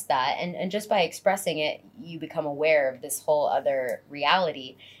express that. And just by expressing it, you become aware of this whole other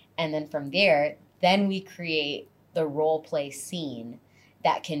reality. And then from there, then we create the role play scene.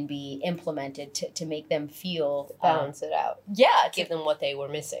 that can be implemented to make them feel Balance it out. Yeah, Give them what they were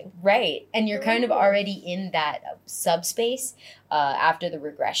missing. right. And you're kind of already in that subspace after the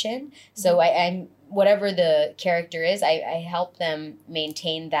regression. So I'm whatever the character is, I help them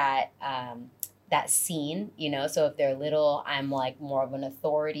maintain that that scene, you know. So if they're little, I'm like more of an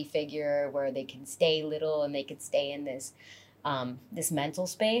authority figure where they can stay little and they can stay in this this mental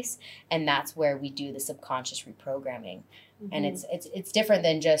space, and that's where we do the subconscious reprogramming. And it's different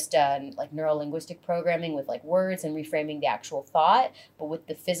than just like neuro-linguistic programming with like words and reframing the actual thought, but with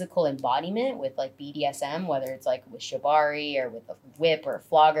the physical embodiment with like BDSM, whether it's like with shibari or with a whip or a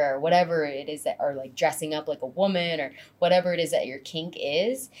flogger or whatever it is that, or like dressing up like a woman or whatever it is that your kink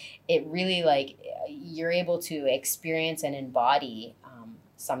is, it really like you're able to experience and embody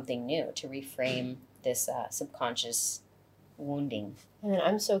something new to reframe this subconscious wounding. And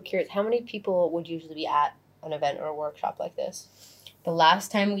I'm so curious, how many people would usually be at an event or a workshop like this? The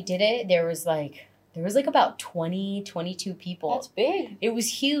last time we did it, there was like about 20, 22 people. That's big. It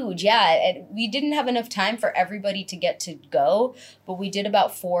was huge, yeah. And we didn't have enough time for everybody to get to go, but we did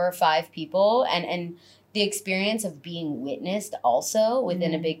about 4 or 5 people. And the experience of being witnessed also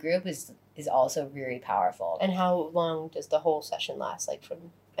within a big group is also very powerful. And how long does the whole session last, like from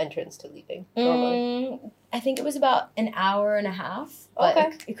entrance to leaving normally? I think it was about an hour and a half, but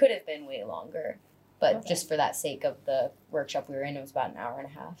Okay. it could have been way longer. But Okay. just for that sake of the workshop we were in, it was about an hour and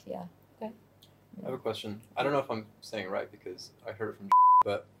a half, yeah. I have a question. I don't know if I'm saying it right because I heard it from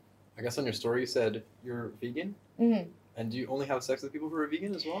but I guess on your story you said you're vegan? Mhm. And do you only have sex with people who are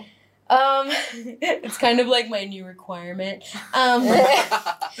vegan as well? It's kind of like my new requirement.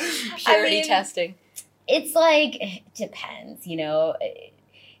 Purity mean, testing. It's like, it depends, you know.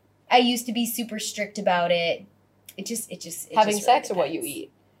 I used to be super strict about it. It just Having really sex or what you depends.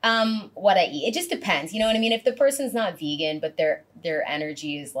 eat? What I eat. It just depends. You know what I mean? If the person's not vegan, but their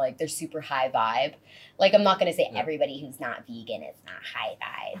energy is like, they're super high vibe. Like, I'm not going to say everybody who's not vegan is not high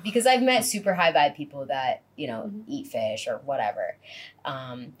vibe, because I've met super high vibe people that, you know, eat fish or whatever.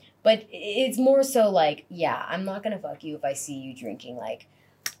 But it's more so like, yeah, I'm not going to fuck you if I see you drinking like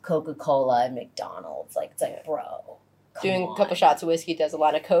Coca-Cola and McDonald's. Like, it's like, bro, come Doing on. a couple shots of whiskey does a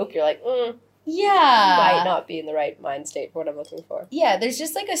lot of coke. You're like, Yeah. might not be in the right mind state for what I'm looking for. Yeah, there's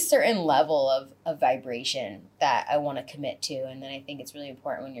just like a certain level of vibration that I want to commit to. And then I think it's really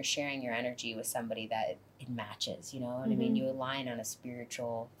important when you're sharing your energy with somebody that it matches, you know what I mean? You align on a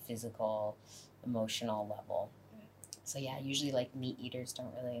spiritual, physical, emotional level. So yeah, usually like meat eaters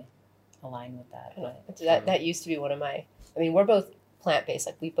don't really align with that. But That used to be one of my, I mean, we're both plant-based.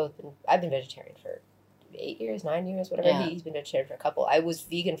 Like I've been vegetarian for 8 years, 9 years, whatever. Yeah. He's been vegetarian for a couple. I was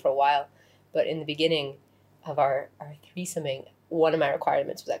vegan for a while, but in the beginning of our threesoming, one of my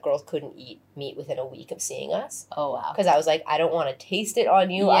requirements was that girls couldn't eat meat within a week of seeing us. oh wow. Because I was like, I don't want to taste it on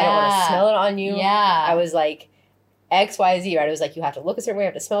you. I don't want to Yeah. smell it on you. Yeah. I was like, X, Y, Z, right? I was like, you have to look a certain way, you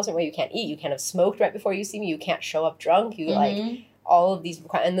have to smell a certain way, you can't eat, you can't have smoked right before you see me, you can't show up drunk, you like, all of these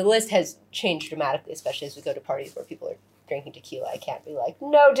and the list has changed dramatically, especially as we go to parties where people are drinking tequila. I can't be like,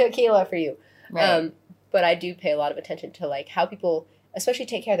 no tequila for you. Right. But I do pay a lot of attention to like how people especially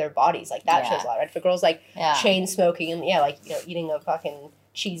take care of their bodies. Like that Yeah. shows a lot, right? For girls like yeah. chain smoking and like, you know, eating a fucking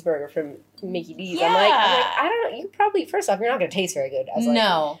cheeseburger from Mickey D's. Yeah. I'm like, I don't know, you probably, first off, you're not gonna taste very good as like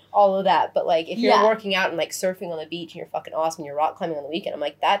No. all of that. But like if you're Yeah. working out and like surfing on the beach and you're fucking awesome and you're rock climbing on the weekend, I'm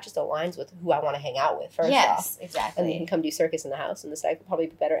like, that just aligns with who I want to hang out with first off. Yes, And exactly. then you can come do circus in the house, and the sex will probably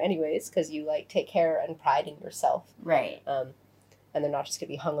be better anyways because you like take care and pride in yourself. Right. And they're not just gonna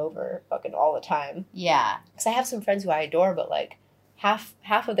be hungover fucking all the time. Yeah. Because I have some friends who I adore, but like half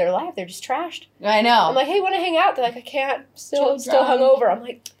of their life they're just trashed. I know. I'm like, hey, want to hang out? They're like, I can't. Still drunk. hungover. I'm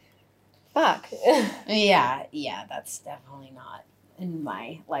like, fuck. Yeah, that's definitely not in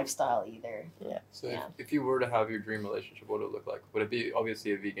my lifestyle either. So Yeah. if you were to have your dream relationship, what would it look like? Would it be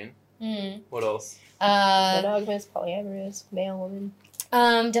obviously a vegan? Mm. What else? Monogamous, polyamorous, male, woman.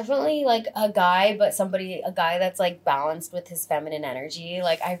 Definitely like a guy that's like balanced with his feminine energy.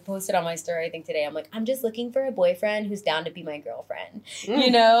 Like I posted on my story, I think today, I'm like, I'm just looking for a boyfriend who's down to be my girlfriend, you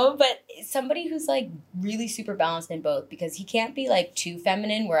know? But somebody who's like really super balanced in both, because he can't be like too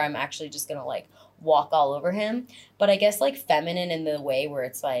feminine where I'm actually just gonna like walk all over him. But I guess like feminine in the way where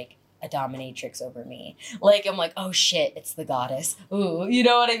it's like a dominatrix over me. Like I'm like, oh shit, it's the goddess. Ooh, you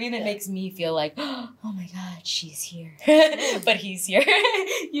know what I mean? It makes me feel like, oh my god, she's here. But he's here.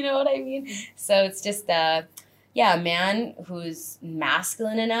 You know what I mean? So it's just a man who's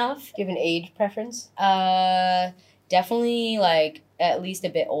masculine enough. Do you have an age preference? Definitely like at least a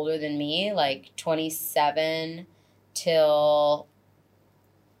bit older than me, like 27 till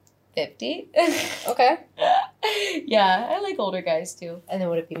 50. Okay. Yeah, I like older guys too. And then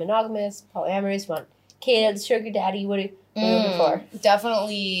would it be monogamous, polyamorous, you want kids, sugar daddy? What are you looking for?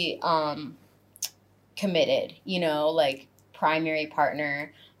 Definitely committed, you know, like primary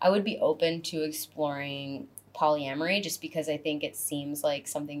partner. I would be open to exploring polyamory just because I think it seems like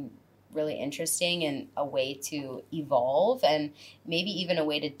something really interesting and a way to evolve and maybe even a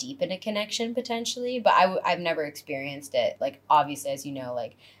way to deepen a connection potentially. But I've never experienced it. Like, obviously, as you know,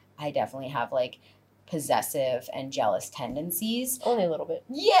 like, I definitely have, like, possessive and jealous tendencies. Only a little bit.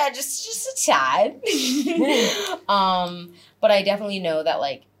 Yeah, just a tad. But I definitely know that,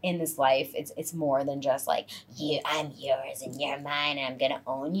 like, in this life, it's more than just like I'm yours and you're mine and I'm gonna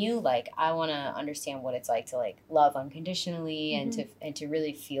own you. Like, I want to understand what it's like to, like, love unconditionally and to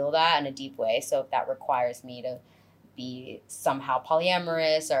really feel that in a deep way. So if that requires me to be somehow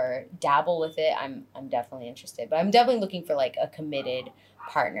polyamorous or dabble with it, I'm definitely interested. But I'm definitely looking for, like, a committed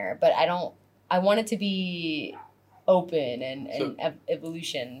partner. But I want it to be open and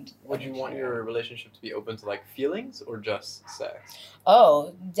evolution. Would you want your relationship to be open to, like, feelings or just sex?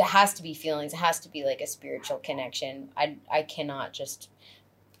 Oh, it has to be feelings. It has to be, like, a spiritual connection. I cannot just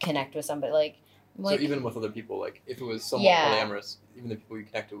connect with somebody like So even with other people, like, if it was somewhat polyamorous, even the people you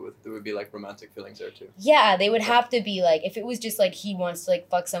connected with, there would be, like, romantic feelings there too. Yeah, they would have to be, like, if it was just, like, he wants to, like,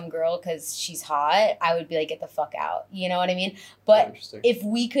 fuck some girl because she's hot, I would be like, get the fuck out. You know what I mean? But if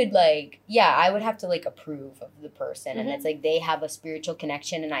we could, like, yeah, I would have to, like, approve of the person. And it's, like, they have a spiritual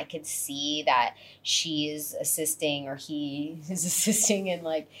connection and I could see that she's assisting or he is assisting in,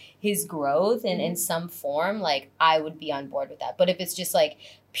 like, his growth and in some form, like, I would be on board with that. But if it's just, like,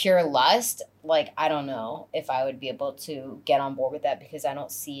 pure lust, like, I don't know if I would be able to get on board with that because I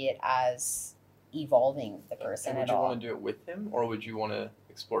don't see it as evolving the person at all. Would you want to do it with him or would you want to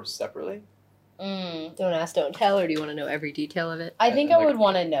explore separately? Don't ask, don't tell, or do you want to know every detail of it? I think I would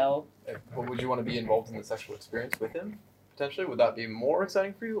want to know. But would you want to be involved in the sexual experience with him, potentially? Would that be more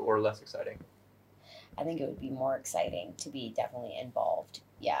exciting for you or less exciting? I think it would be more exciting to be definitely involved.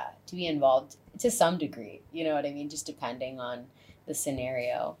 Yeah, to be involved to some degree. You know what I mean? Just depending on the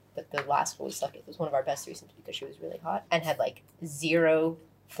scenario. But the last one we slept with was one of our best threesomes because she was really hot and had, like, zero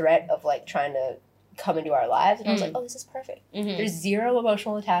threat of, like, trying to come into our lives. And I was like, oh, this is perfect. There's zero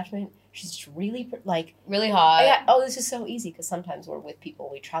emotional attachment. She's just really, like... really hot. This is so easy because sometimes we're with people.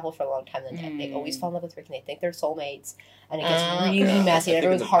 We travel for a long time and they always fall in love with Rick and they think they're soulmates. And it gets really messy and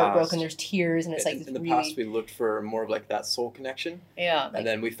everyone's heartbroken. There's tears and it's like... In the past, we looked for more of, like, that soul connection. Yeah. And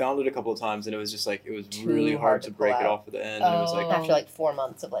then we found it a couple of times and it was just, like, it was really hard to break it off at the end. And it was, like... After, like, 4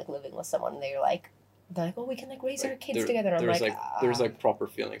 months of, like, living with someone, they're like, oh, we can, like, raise our kids together. And I'm like... There's, like, proper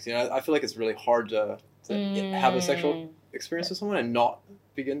feelings. You know, I feel like it's really hard to have a sexual experience with someone and not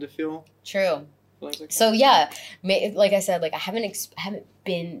begin to feel... True. Like so yeah, like I said, like I haven't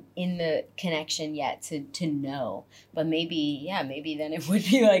been in the connection yet to know, but maybe then it would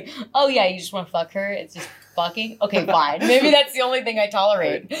be like, oh yeah, you just want to fuck her, it's just fucking, okay, fine, maybe that's the only thing I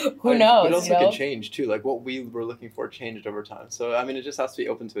tolerate. Who knows? But also can change too. Like what we were looking for changed over time. So I mean, it just has to be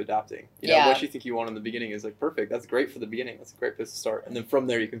open to adapting. You know, what you think you want in the beginning is like perfect. That's great for the beginning. That's a great place to start, and then from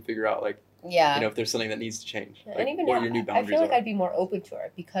there you can figure out like, you know, if there's something that needs to change, like, and even what now, your new boundaries I feel like are. I'd be more open to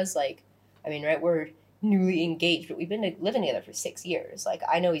her because like. I mean, right, we're newly engaged, but we've been living together for 6 years. Like,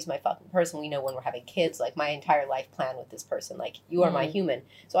 I know he's my fucking person. We know when we're having kids. Like, my entire life plan with this person. Like, you are my human.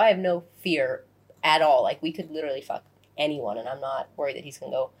 So I have no fear at all. Like, we could literally fuck anyone, and I'm not worried that he's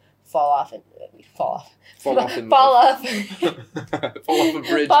going to go fall off a bridge. Fall off in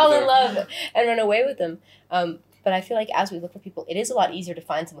love and run away with them. But I feel like as we look for people, it is a lot easier to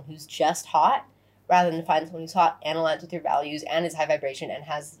find someone who's just hot rather than find someone who's hot and aligns with your values and is high vibration and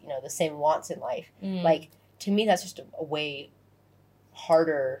has, you know, the same wants in life. Like, to me, that's just a way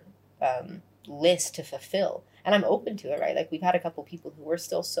harder list to fulfill. And I'm open to it, right? Like, we've had a couple people who we're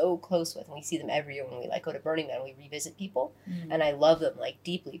still so close with, and we see them every year when we, like, go to Burning Man and we revisit people. And I love them, like,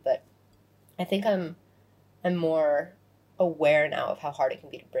 deeply. But I think I'm more aware now of how hard it can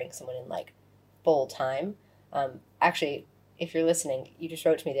be to bring someone in, like, full time. Actually, if you're listening, you just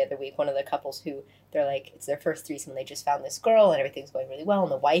wrote to me the other week, one of the couples who, they're like, it's their first threesome and they just found this girl and everything's going really well.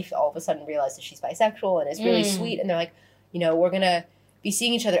 And the wife all of a sudden realizes she's bisexual and it's really sweet. And they're like, you know, we're going to be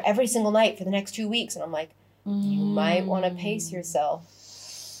seeing each other every single night for the next 2 weeks. And I'm like, you might want to pace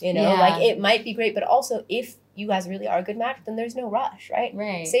yourself. You know, like it might be great. But also if you guys really are a good match, then there's no rush, right?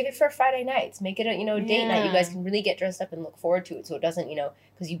 Right. Save it for Friday nights. Make it a, you know, date night. You guys can really get dressed up and look forward to it. So it doesn't, you know,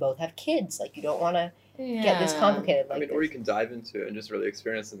 because you both have kids. Like you don't want to get this complicated. Like, or you can dive into it and just really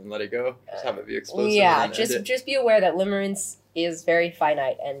experience it and let it go. Just have it be explosive. Yeah, just be aware that limerence is very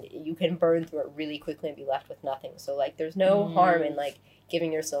finite, and you can burn through it really quickly and be left with nothing. So like, there's no harm in like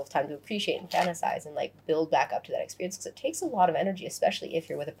giving yourself time to appreciate and fantasize and like build back up to that experience, because it takes a lot of energy, especially if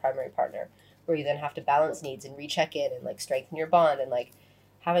you're with a primary partner, where you then have to balance needs and recheck in and like strengthen your bond, and like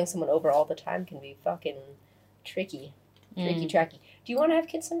having someone over all the time can be fucking tricky. Do you want to have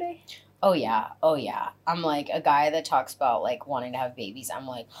kids someday? Oh yeah. I'm like a guy that talks about like wanting to have babies. I'm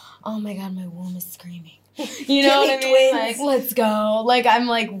like, oh my god, my womb is screaming. You know what I mean? Like, let's go. Like, I'm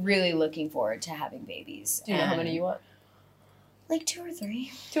like really looking forward to having babies. Do you know how many you want? Like 2 or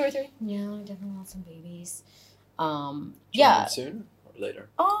 3. 2 or 3? Yeah, I definitely want some babies. Yeah. Soon or later?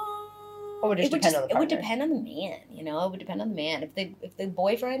 Or would it depend on the partner? It would depend on the man. You know, it would depend on the man. If the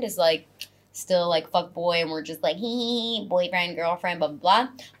boyfriend is like still like fuck boy and we're just like hee boyfriend girlfriend blah blah blah.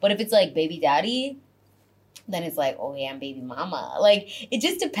 But if it's like baby daddy, then it's like, oh yeah, I'm baby mama. Like, it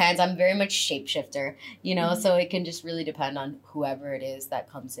just depends. I'm very much shapeshifter, you know, so it can just really depend on whoever it is that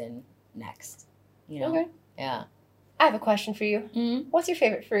comes in next. You know? Okay. Yeah. I have a question for you. Mm-hmm. What's your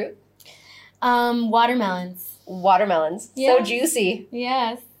favorite fruit? Watermelons. Yeah. So juicy.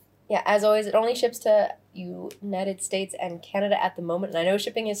 Yes. Yeah, as always, it only ships to United States and Canada at the moment. And I know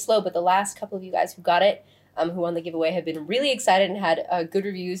shipping is slow, but the last couple of you guys who got it, who won the giveaway, have been really excited and had good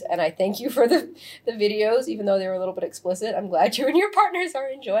reviews. And I thank you for the videos, even though they were a little bit explicit. I'm glad you and your partners are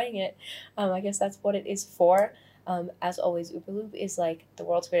enjoying it. I guess that's what it is for. As always, Uberlube is like the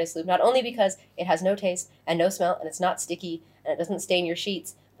world's greatest lube, not only because it has no taste and no smell, and it's not sticky, and it doesn't stain your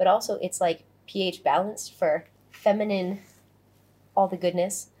sheets, but also it's like pH balanced for feminine, all the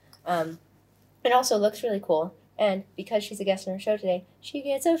goodness. It also looks really cool. And because she's a guest on our show today, she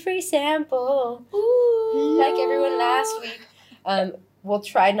gets a free sample. Ooh. Like everyone last week. We'll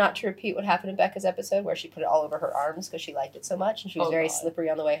try not to repeat what happened in Becca's episode where she put it all over her arms because she liked it so much and she was very slippery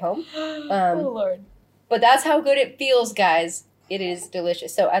on the way home. Oh, Lord. But that's how good it feels, guys. It is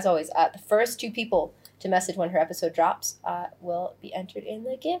delicious. So, as always, the first 2 people to message when her episode drops will be entered in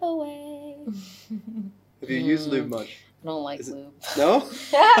the giveaway. Have you used lube much? I don't like lube. No?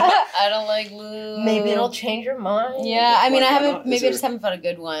 I don't like lube. Maybe it'll change your mind. Yeah, I mean, Why I haven't. not? Maybe I just haven't found a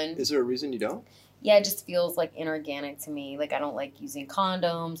good one. Is there a reason you don't? Yeah, it just feels like inorganic to me. Like, I don't like using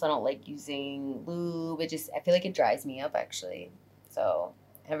condoms. I don't like using lube. I feel like it dries me up, actually. So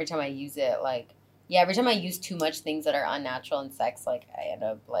every time I use it, like, yeah, every time I use too much things that are unnatural in sex, like, I end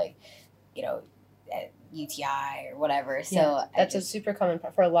up like, you know, UTI or whatever. So yeah, that's a super common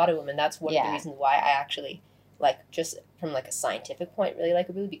for a lot of women. That's one of the reasons why I actually like, just from like a scientific point, really like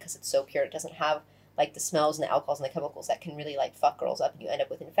a boob, because it's so pure. It doesn't have like the smells and the alcohols and the chemicals that can really like fuck girls up, and you end up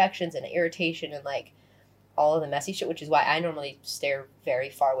with infections and irritation and like all of the messy shit, which is why I normally stare very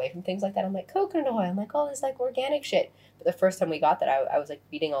far away from things like that. I'm like, coconut oil, I'm like, all this like organic shit. But the first time we got that, I was like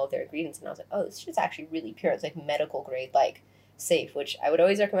reading all of their ingredients and I was like, oh, this shit's actually really pure. It's like medical grade, like safe, which I would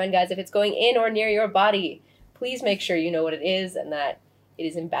always recommend, guys, if it's going in or near your body, please make sure you know what it is and that it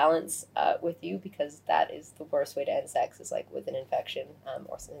is in balance with you, because that is the worst way to end sex, is like with an infection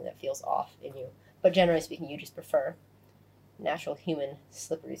or something that feels off in you. But generally speaking, you just prefer natural human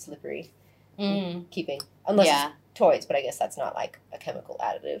slippery keeping, unless it's toys, but I guess that's not like a chemical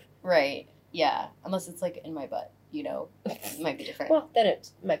additive. Right. Yeah. Unless it's like in my butt, you know, it might be different. Well, then it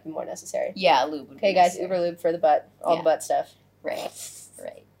might be more necessary. Yeah, lube would be necessary. Guys, Uberlube for the butt, all the butt stuff. Right.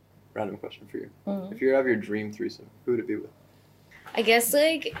 Random question for you. Mm-hmm. If you have your dream threesome, who would it be with? I guess,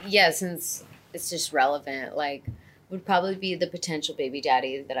 like, yeah, since it's just relevant, like, would probably be the potential baby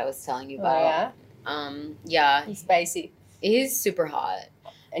daddy that I was telling you about. Oh, yeah? Yeah. He's spicy. He's super hot.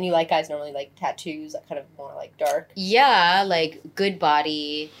 And you like guys normally like tattoos, that kind of more like dark? Yeah, like good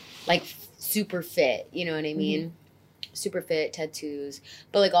body, like super fit, you know what I mean? Mm-hmm. Super fit, tattoos,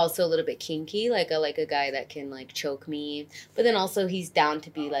 but like also a little bit kinky, like a guy that can like choke me, but then also he's down to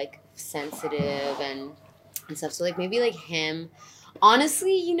be like sensitive and stuff. So like maybe like him.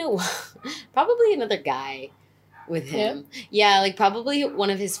 Honestly, you know, probably another guy with him. Yeah, like probably one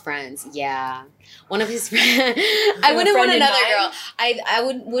of his friends. Yeah. One of his friends. I wouldn't want another girl. I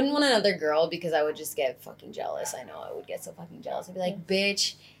wouldn't want another girl because I would just get fucking jealous. I know I would get so fucking jealous. I'd be like,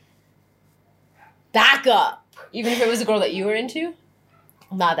 bitch, back up. Even if it was a girl that you were into?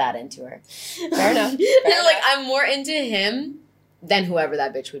 I'm not that into her. Fair enough. Like, I'm more into him than whoever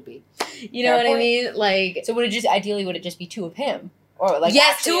that bitch would be. You know what I mean? Like, so would it just be 2 of him? Or like,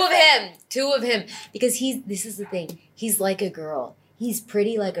 yes, 2 of him. Because this is the thing. He's like a girl. He's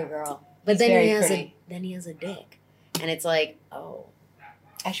pretty like a girl. But then he has a dick. And it's like, oh.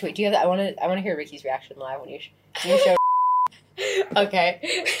 Actually, wait, do you have that? I want to hear Ricky's reaction live when you show.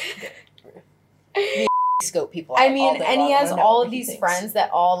 Okay. scope people. I mean, and he has all of these friends that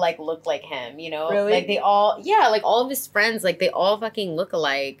all like look like him. You know, really? Like they all, yeah, like all of his friends, like they all fucking look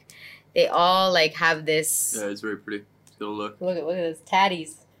alike. They all like have this. Yeah, it's very pretty. Good look. Look at those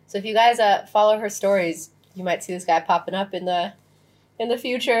tatties. So if you guys follow her stories, you might see this guy popping up in the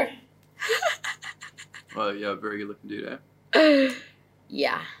future. Well, yeah, very good looking dude, eh?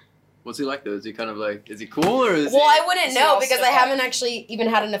 Yeah. What's he like though? Is he kind of like, is he cool or is Well, he... I wouldn't know because I haven't actually even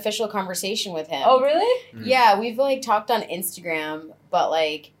had an official conversation with him. Oh, really? Mm-hmm. Yeah, we've like talked on Instagram, but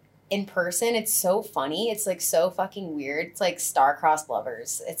like in person, it's so funny. It's like so fucking weird. It's like star-crossed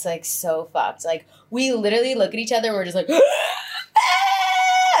lovers. It's like so fucked. Like we literally look at each other and we're just like, and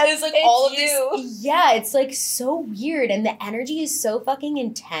it's like It's all of you. this. Yeah, it's like so weird, and the energy is so fucking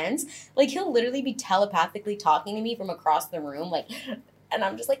intense. Like he'll literally be telepathically talking to me from across the room, like. And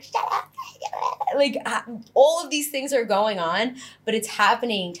I'm just like, shut up. Like, all of these things are going on, but it's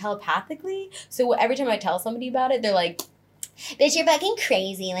happening telepathically. So every time I tell somebody about it, they're like, bitch, you're fucking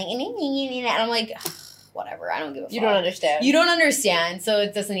crazy. Like, and I'm like, whatever. I don't give a fuck. You don't understand. You don't understand, so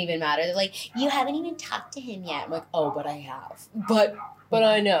it doesn't even matter. They're like, you haven't even talked to him yet. I'm like, oh, but I have. But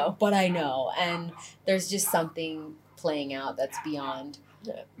I know. But I know. And there's just something playing out that's beyond.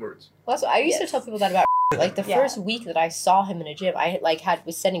 Words. Well, that's what I used to Yes. tell people that about. Like the Yeah. first week that I saw him in a gym, I like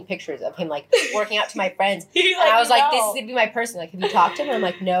was sending pictures of him like working out to my friends, and I was like, "This is gonna be my person." Like, have you talked to him? And I'm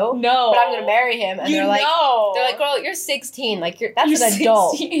like, "No, No. but I'm gonna marry him." And they're like, "Girl, you're 16. Like, that's You're an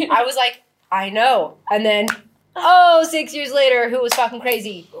adult." 16. I was like, "I know." And then, oh, 6 years later, who was fucking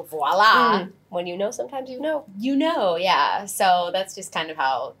crazy? Voila. When you know, sometimes you know. You know, yeah. So that's just kind of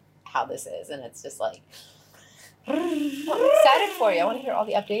how this is, and it's just like. I'm excited for you. I want to hear all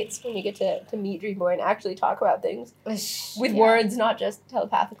the updates when you get to meet Dream Boy and actually talk about things with words, not just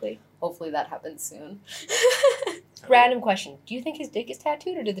telepathically. Hopefully that happens soon. Random question: do you think his dick is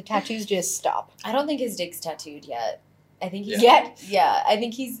tattooed, or did the tattoos just stop? I don't think his dick's tattooed yet. I think he's Yet? Yeah, I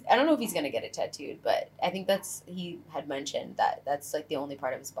think I don't know if he's gonna get it tattooed, but I think he had mentioned that's like the only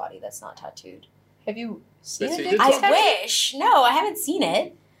part of his body that's not tattooed. Have you seen Yes, a he dick? did. that's I tattooed? wish. No, I haven't seen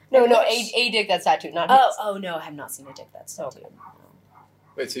it. No, wish. a dick that's tattooed, not his. Oh no, I have not seen a dick that's tattooed.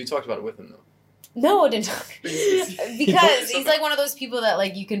 Wait, so you talked about it with him though? No, I didn't talk. He Because he's like one of those people that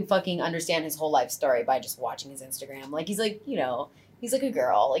like you can fucking understand his whole life story by just watching his Instagram. Like he's like, you know, he's like a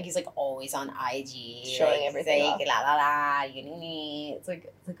girl. Like he's like always on IG. Showing like, everything like, la la la, it's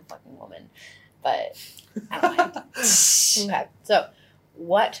like a fucking woman. But I don't mind. Okay, so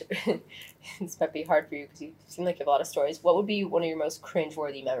what? This might be hard for you because you seem like you have a lot of stories. What would be one of your most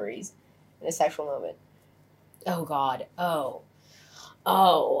cringeworthy memories in a sexual moment? Oh God.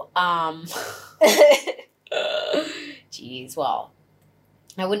 Jeez. Well,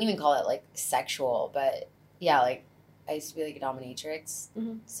 I wouldn't even call it like sexual, but yeah, like I used to be like a dominatrix.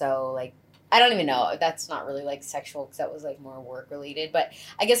 Mhm. So like I don't even know. That's not really like sexual because that was like more work related. But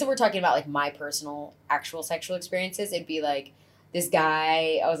I guess if we're talking about like my personal actual sexual experiences, it'd be like this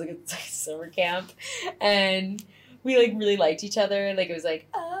guy. I was like at summer camp, and we like really liked each other. Like it was like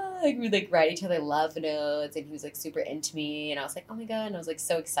like we would like write each other love notes, and he was like super into me, and I was like, oh my God, and I was like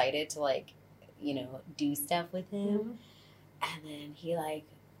so excited to like, you know, do stuff with him. And then he like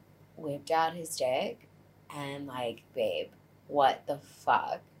whipped out his dick and like, babe, what the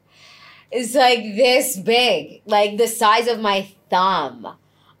fuck? It's like this big, like the size of my thumb.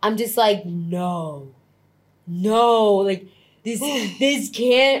 I'm just like, no, like this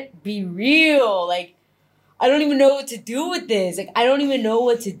can't be real. Like, I don't even know what to do with this. Like, I don't even know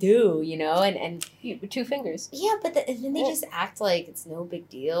what to do, you know? And You, 2 fingers. yeah, but and then they just act like it's no big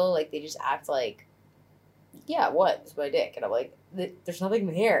deal. Like, they just act like, yeah, what? It's my dick. And I'm like, there's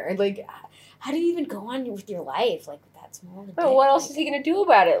nothing there. And like, how do you even go on with your life? Like, that small of a But dick? what else Like, is he gonna do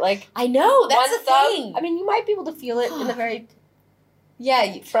about it? Like, I know, that's one the thumb. thing. I mean, you might be able to feel it in the very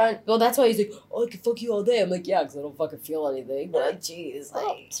Yeah, front. well, that's why he's like, oh, I can fuck you all day. I'm like, yeah, because I don't fucking feel anything. But like, jeez, Well,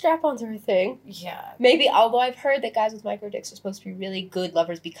 like, strap-ons are a thing. yeah. Maybe, although I've heard that guys with micro dicks are supposed to be really good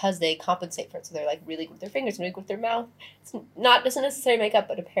lovers because they compensate for it. So they're like really good with their fingers, really good with their mouth. It's not doesn't necessarily make up,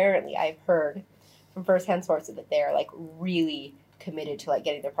 but apparently I've heard from firsthand sources that they are like really committed to like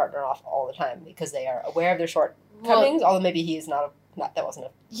getting their partner off all the time because they are aware of their shortcomings. Although maybe he is not that wasn't a.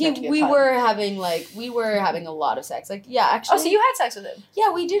 meant to be a We pun. were having a lot of sex. Like, yeah, actually. Oh, so you had sex with him?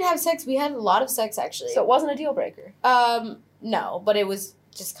 Yeah, we did have sex. We had a lot of sex, actually. So it wasn't a deal breaker. No, but it was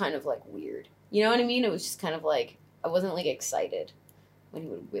just kind of like weird. You know what I mean? It was just kind of like I wasn't like excited when he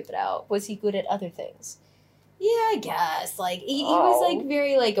would whip it out. Was he good at other things? Yeah, I guess. Like, he was, like,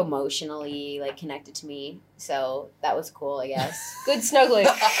 very, like, emotionally, like, connected to me. So that was cool, I guess. Good snuggling.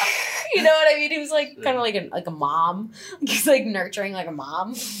 You know what I mean? He was, like, kind of like a mom. He's, like, nurturing like a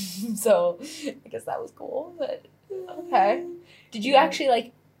mom. So I guess that was cool, but... Okay. Did you actually,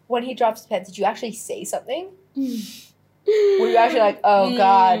 like, when he drops his pants, did you actually say something? Were you actually like, oh,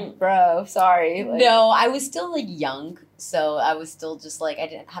 God, bro, sorry? Like, no, I was still, like, young. So I was still just, like,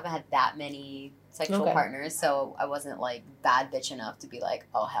 haven't had that many... sexual partners, so I wasn't like bad bitch enough to be like,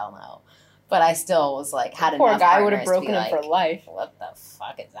 oh hell no. But I still was like had poor enough guy would have partners to broken be him like, for life. What the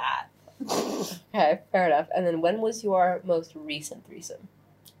fuck is that? Okay, fair enough. And then when was your most recent threesome?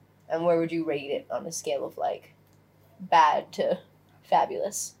 And where would you rate it on a scale of like bad to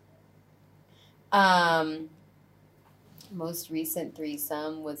fabulous? Most recent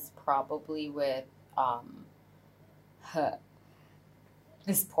threesome was probably with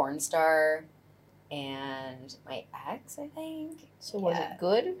this porn star and my ex, I think. So was it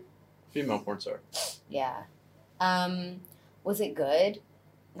good? Female porn star. Yeah. Was it good?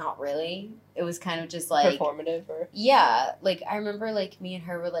 Not really. It was kind of just like performative or yeah. Like I remember like me and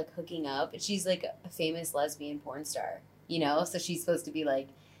her were like hooking up and she's like a famous lesbian porn star, you know? So she's supposed to be like,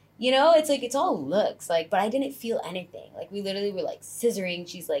 you know, it's like it's all looks, like, but I didn't feel anything. Like we literally were like scissoring,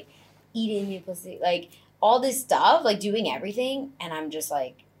 she's like eating me pussy, like all this stuff, like doing everything, and I'm just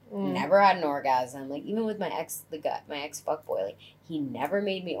like never had an orgasm. Like even with my ex fuckboy, like he never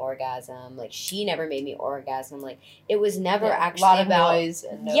made me orgasm. Like she never made me orgasm. Like it was never actually a lot of about noise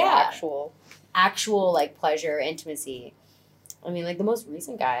and no actual like pleasure, intimacy. I mean, like the most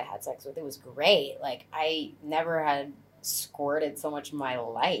recent guy I had sex with, it was great. Like I never had squirted so much in my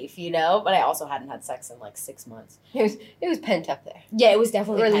life, you know. But I also hadn't had sex in like 6 months. It was pent up there. Yeah, it was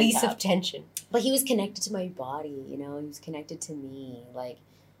definitely release pent up. Of tension. But he was connected to my body, you know. He was connected to me, like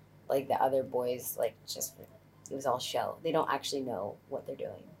the other boys, like just it was all show. They don't actually know what they're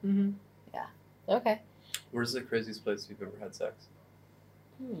doing. Mm-hmm. Yeah. Okay. Where's the craziest place you've ever had sex?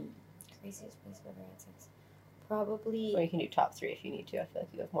 Craziest place I've ever had sex. Probably. Or you can do top 3 if you need to. I feel like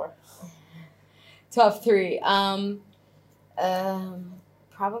you have more. Top 3.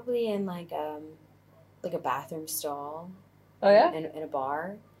 Probably in like a bathroom stall. Oh yeah. In a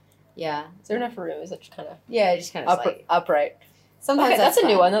bar. Yeah. Is there enough room? Is it just kind of? Yeah, just kind of upright. Sometimes that's a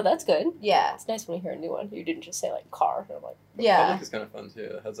new one though. That's good. Yeah. It's nice when you hear a new one. You didn't just say like car or like. Yeah. Public is kind of fun too.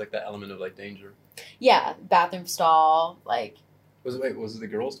 It has like that element of like danger. Yeah, bathroom stall, like. Was it the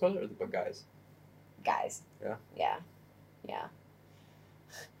girls' toilet or the guys? Guys. Yeah. Yeah. Yeah.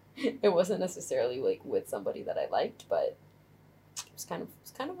 It wasn't necessarily like with somebody that I liked, but it was kind of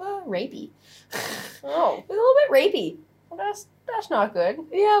rapey. Oh. It was a little bit rapey. Well, that's not good.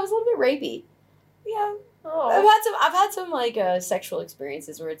 Yeah, it was a little bit rapey. Yeah. Oh. I've had some like sexual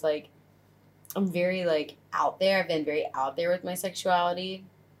experiences where it's like I'm very like out there. I've been very out there with my sexuality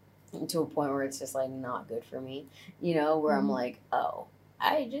to a point where it's just like not good for me. You know, where I'm like, oh,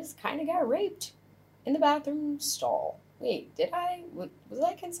 I just kind of got raped in the bathroom stall. Wait, was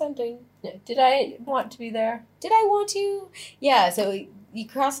I consenting? Yeah. Did I want to be there? Did I want to? Yeah, so you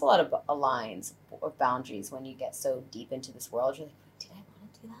cross a lot of lines of boundaries when you get so deep into this world. You're like, did I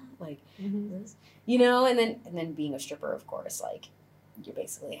want to do that? Like, this? You know, and then being a stripper, of course, like, you're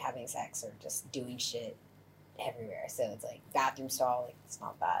basically having sex or just doing shit everywhere. So it's like bathroom stall, like, it's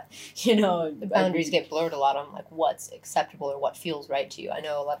not that, you know. The boundaries get blurred a lot on, like, what's acceptable or what feels right to you. I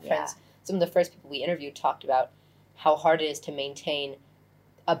know a lot of friends, some of the first people we interviewed talked about how hard it is to maintain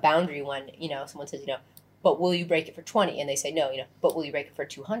a boundary when, you know, someone says, you know, but will you break it for 20? And they say, no, you know, but will you break it for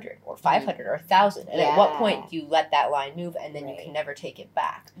 200 or 500 or 1,000? And at what point do you let that line move and then you can never take it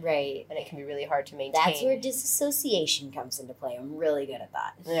back? Right. And it can be really hard to maintain. That's where disassociation comes into play. I'm really good at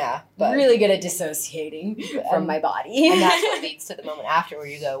that. Yeah. But really good at dissociating from my body. And that's what leads to the moment after where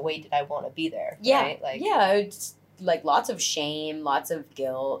you go, wait, did I want to be there? Yeah. Right? Like, yeah. It's like lots of shame, lots of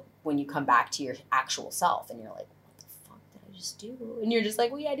guilt when you come back to your actual self and you're like, what the fuck did I just do? And you're just like,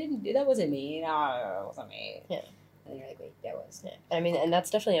 well, yeah, I didn't do that. Wasn't me. No, it wasn't me. Yeah. And you're like, wait, that was. Yeah. I mean, and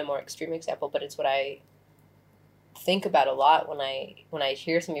that's definitely a more extreme example, but it's what I think about a lot when I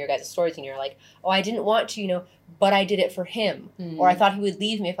hear some of your guys' stories and you're like, oh, I didn't want to, you know, but I did it for him. Or I thought he would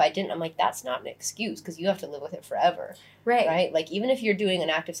leave me if I didn't. I'm like, that's not an excuse because you have to live with it forever. Right. Right? Like, even if you're doing an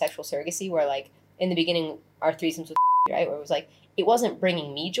active sexual surrogacy where, like, in the beginning, our threesomes with right, where it was like, it wasn't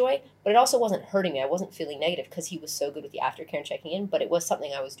bringing me joy, but it also wasn't hurting me. I wasn't feeling negative because he was so good with the aftercare and checking in, but it was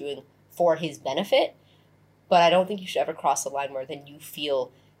something I was doing for his benefit. But I don't think you should ever cross the line where then you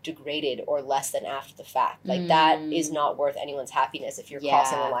feel degraded or less than after the fact. Like, that is not worth anyone's happiness if you're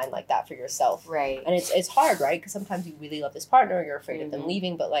crossing a line like that for yourself. Right. And it's hard, right? Because sometimes you really love this partner, you're afraid of them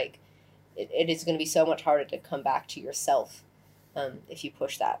leaving, but, like, it is going to be so much harder to come back to yourself if you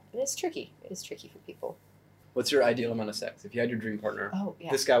push that. And it's tricky. It is tricky for people. What's your ideal amount of sex? If you had your dream partner,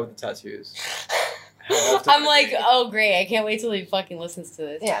 this guy with the tattoos. I'm like, oh great, I can't wait till he fucking listens to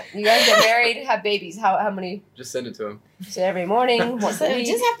this. Yeah, you guys get married, have babies. How many? Just send it to him. So every morning. So it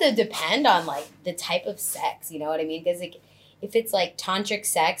just have to depend on like the type of sex. You know what I mean? Because like, if it's like tantric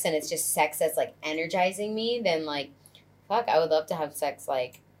sex and it's just sex that's like energizing me, then like, fuck, I would love to have sex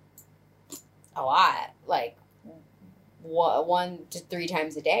like a lot, like 1 to 3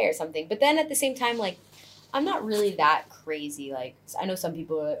 times a day or something. But then at the same time, like, I'm not really that crazy. Like, I know some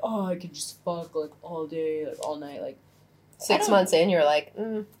people are like, oh, I can just fuck like all day, like all night. Like 6 months in, you're like,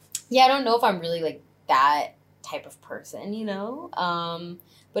 yeah, I don't know if I'm really like that type of person, you know?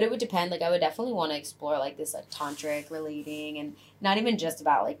 But it would depend. Like, I would definitely want to explore like this like tantric relating, and not even just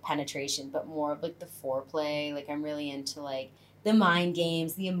about like penetration, but more of like the foreplay. Like, I'm really into like the mind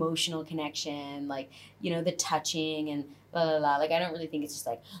games, the emotional connection, like, you know, the touching and blah, blah, blah. Like, I don't really think it's just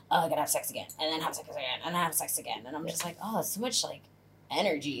like, oh, I gotta have sex again, and then have sex again, and then have sex again. And I'm just like, oh, it's so much, like,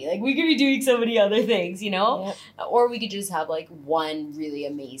 energy. Like, we could be doing so many other things, you know? Yep. Or we could just have, like, one really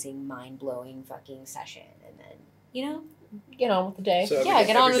amazing, mind-blowing fucking session, and then, you know? Get on with the day. So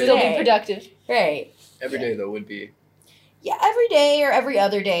get on with the day. Be productive. Right. Every day, though, would be... Yeah, every day or every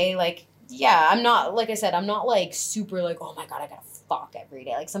other day, like... Yeah, I'm not, like I said, I'm not, like, super, like, oh, my God, I gotta fuck every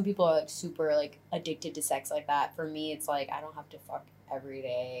day. Like, some people are, like, super, like, addicted to sex like that. For me, it's, like, I don't have to fuck every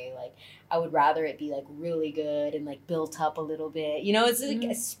day. Like, I would rather it be, like, really good and, like, built up a little bit. You know, it's, like,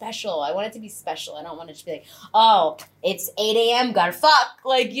 special. I want it to be special. I don't want it to be like, oh, it's 8 a.m., gotta fuck.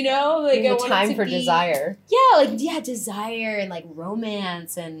 Like, you know? Like, I want time for desire. Yeah, desire and, like,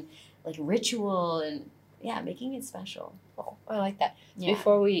 romance and, like, ritual and, yeah, making it special. Oh, I like that. Yeah.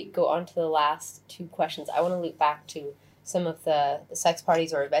 Before we go on to the last 2 questions, I want to loop back to some of the sex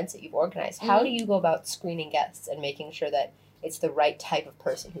parties or events that you've organized. How do you go about screening guests and making sure that it's the right type of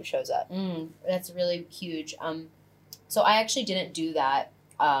person who shows up? That's really huge. So I actually didn't do that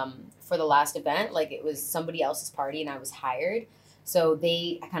for the last event. Like, it was somebody else's party and I was hired. So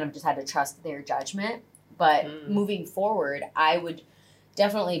I kind of just had to trust their judgment. But moving forward, I would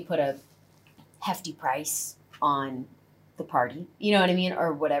definitely put a hefty price on the party, you know what I mean,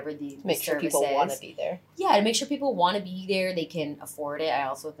 or whatever the make sure people want to be there. Yeah, to make sure people want to be there, they can afford it. I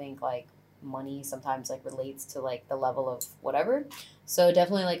also think like money sometimes like relates to like the level of whatever. So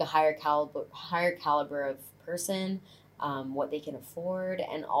definitely like a higher caliber of person, what they can afford,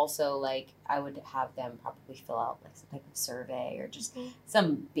 and also like I would have them probably fill out like some type of survey or just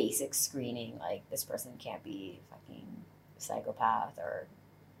some basic screening. Like, this person can't be fucking psychopath or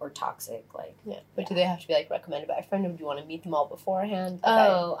toxic, like. Yeah. But do they have to be, like, recommended by a friend, or do you want to meet them all beforehand?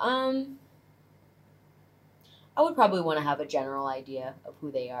 I would probably want to have a general idea of who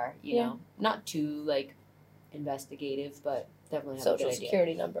they are, you know? Not too, like, investigative, but definitely have Social a good idea.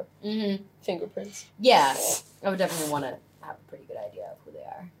 security number. Fingerprints. Yeah. I would definitely want to have a pretty good idea of who they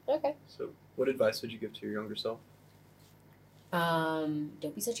are. Okay. So, what advice would you give to your younger self?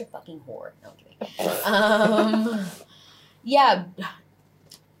 Don't be such a fucking whore. No, I'm kidding. Yeah.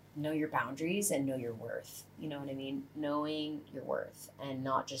 Know your boundaries and know your worth. You know what I mean? Knowing your worth and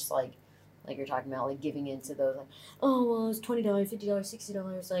not just like you're talking about, like giving into those like, oh, well, it's $20, $50,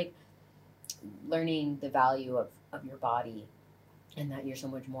 $60. Like, learning the value of your body and that you're so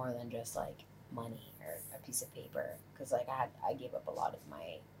much more than just like money or a piece of paper. Because like I gave up a lot of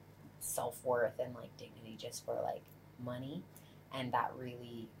my self-worth and like dignity just for like money, and that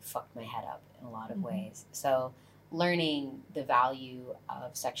really fucked my head up in a lot of ways. So learning the value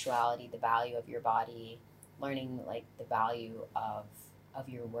of sexuality, the value of your body, learning like the value of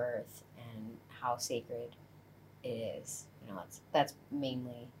your worth and how sacred it is. You know, that's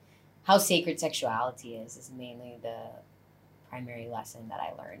mainly how sacred sexuality is mainly the primary lesson that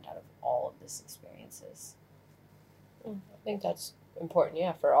I learned out of all of these experiences. I think that's important,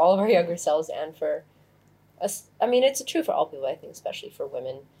 yeah, for all of our younger selves and for us. I mean, it's true for all people, I think, especially for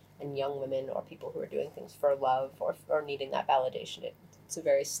women and young women or people who are doing things for love or needing that validation. It's a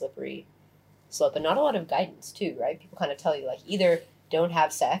very slippery slope and not a lot of guidance too, right? People kind of tell you like either don't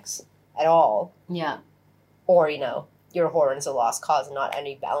have sex at all, yeah, or you know you're a whore and it's a lost cause, and not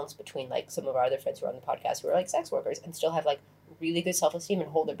any balance between like some of our other friends who are on the podcast who are like sex workers and still have like really good self-esteem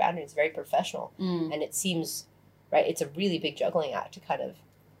and hold their boundaries, very professional. And it seems right, it's a really big juggling act to kind of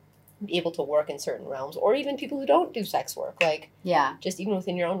be able to work in certain realms, or even people who don't do sex work, like just even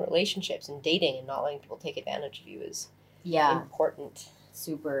within your own relationships and dating and not letting people take advantage of you is important.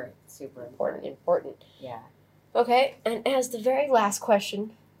 Super Important. Yeah. Okay, and as the very last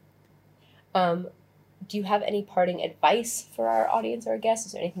question, do you have any parting advice for our audience or our guests?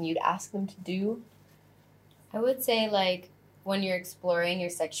 Is there anything you'd ask them to do? I would say, like, when you're exploring your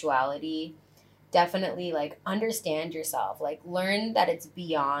sexuality, definitely, like, understand yourself. Like, learn that it's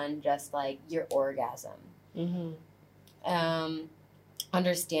beyond just, like, your orgasm.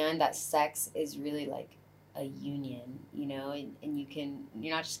 Understand that sex is really, like, a union, you know, and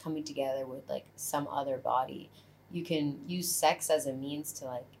you're not just coming together with, like, some other body. You can use sex as a means to,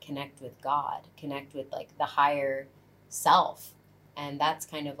 like, connect with God, connect with, like, the higher self. And that's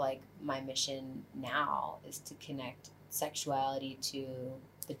kind of, like, my mission now, is to connect sexuality to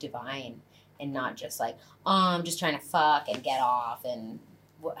the divine, and not just, like, I'm just trying to fuck and get off, and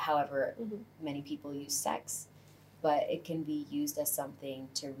however many people use sex. But it can be used as something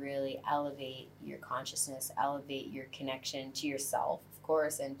to really elevate your consciousness, elevate your connection to yourself, of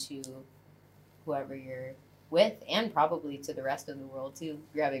course, and to whoever you're with, and probably to the rest of the world too.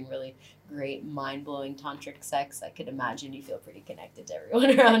 If you're having really great, mind-blowing tantric sex, I could imagine you feel pretty connected to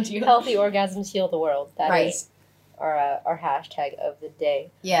everyone around you. Healthy orgasms heal the world. That is our hashtag of the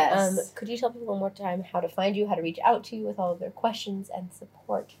day. Yes. Could you tell people one more time how to find you, how to reach out to you with all of their questions and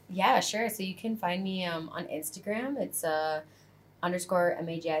support? Yeah, sure. So you can find me on Instagram. It's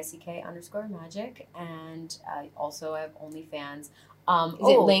 _MAGICK_magic. And also I have OnlyFans. Is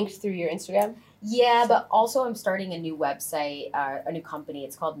it linked through your Instagram? Yeah, but also I'm starting a new website, a new company.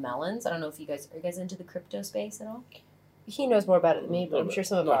 It's called Melons. I don't know if are you guys into the crypto space at all? He knows more about it than me, but I'm sure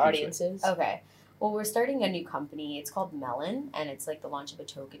some of our audience is. Okay. Well, we're starting a new company. It's called Melon, and it's like the launch of a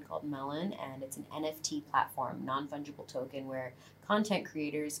token called Melon, and it's an NFT platform, non-fungible token, where content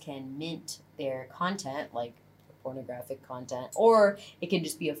creators can mint their content, like pornographic content, or it can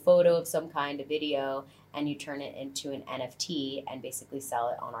just be a photo of some kind, a video, and you turn it into an NFT and basically sell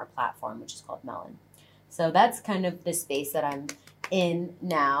it on our platform, which is called Melon. So that's kind of the space that I'm in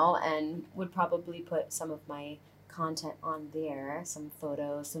now, and would probably put some of my content on there, some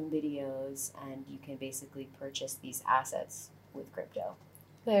photos, some videos, and you can basically purchase these assets with crypto.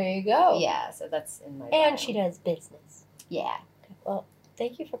 There you go. Yeah, so that's in my And bio. she does business. Yeah. Okay, well,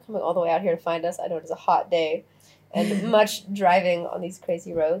 thank you for coming all the way out here to find us. I know it is a hot day and much driving on these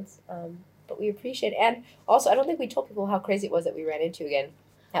crazy roads, but we appreciate it. And also, I don't think we told people how crazy it was that we ran into again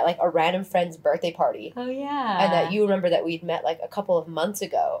at like a random friend's birthday party. Oh, yeah. And that you remember that we'd met like a couple of months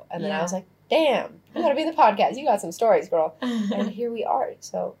ago. And then I was like, damn, you gotta be in the podcast. You got some stories, girl. And here we are.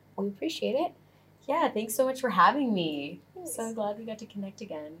 So we appreciate it. Yeah, thanks so much for having me. Thanks. So glad we got to connect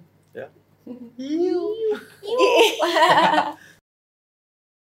again. Yeah. You.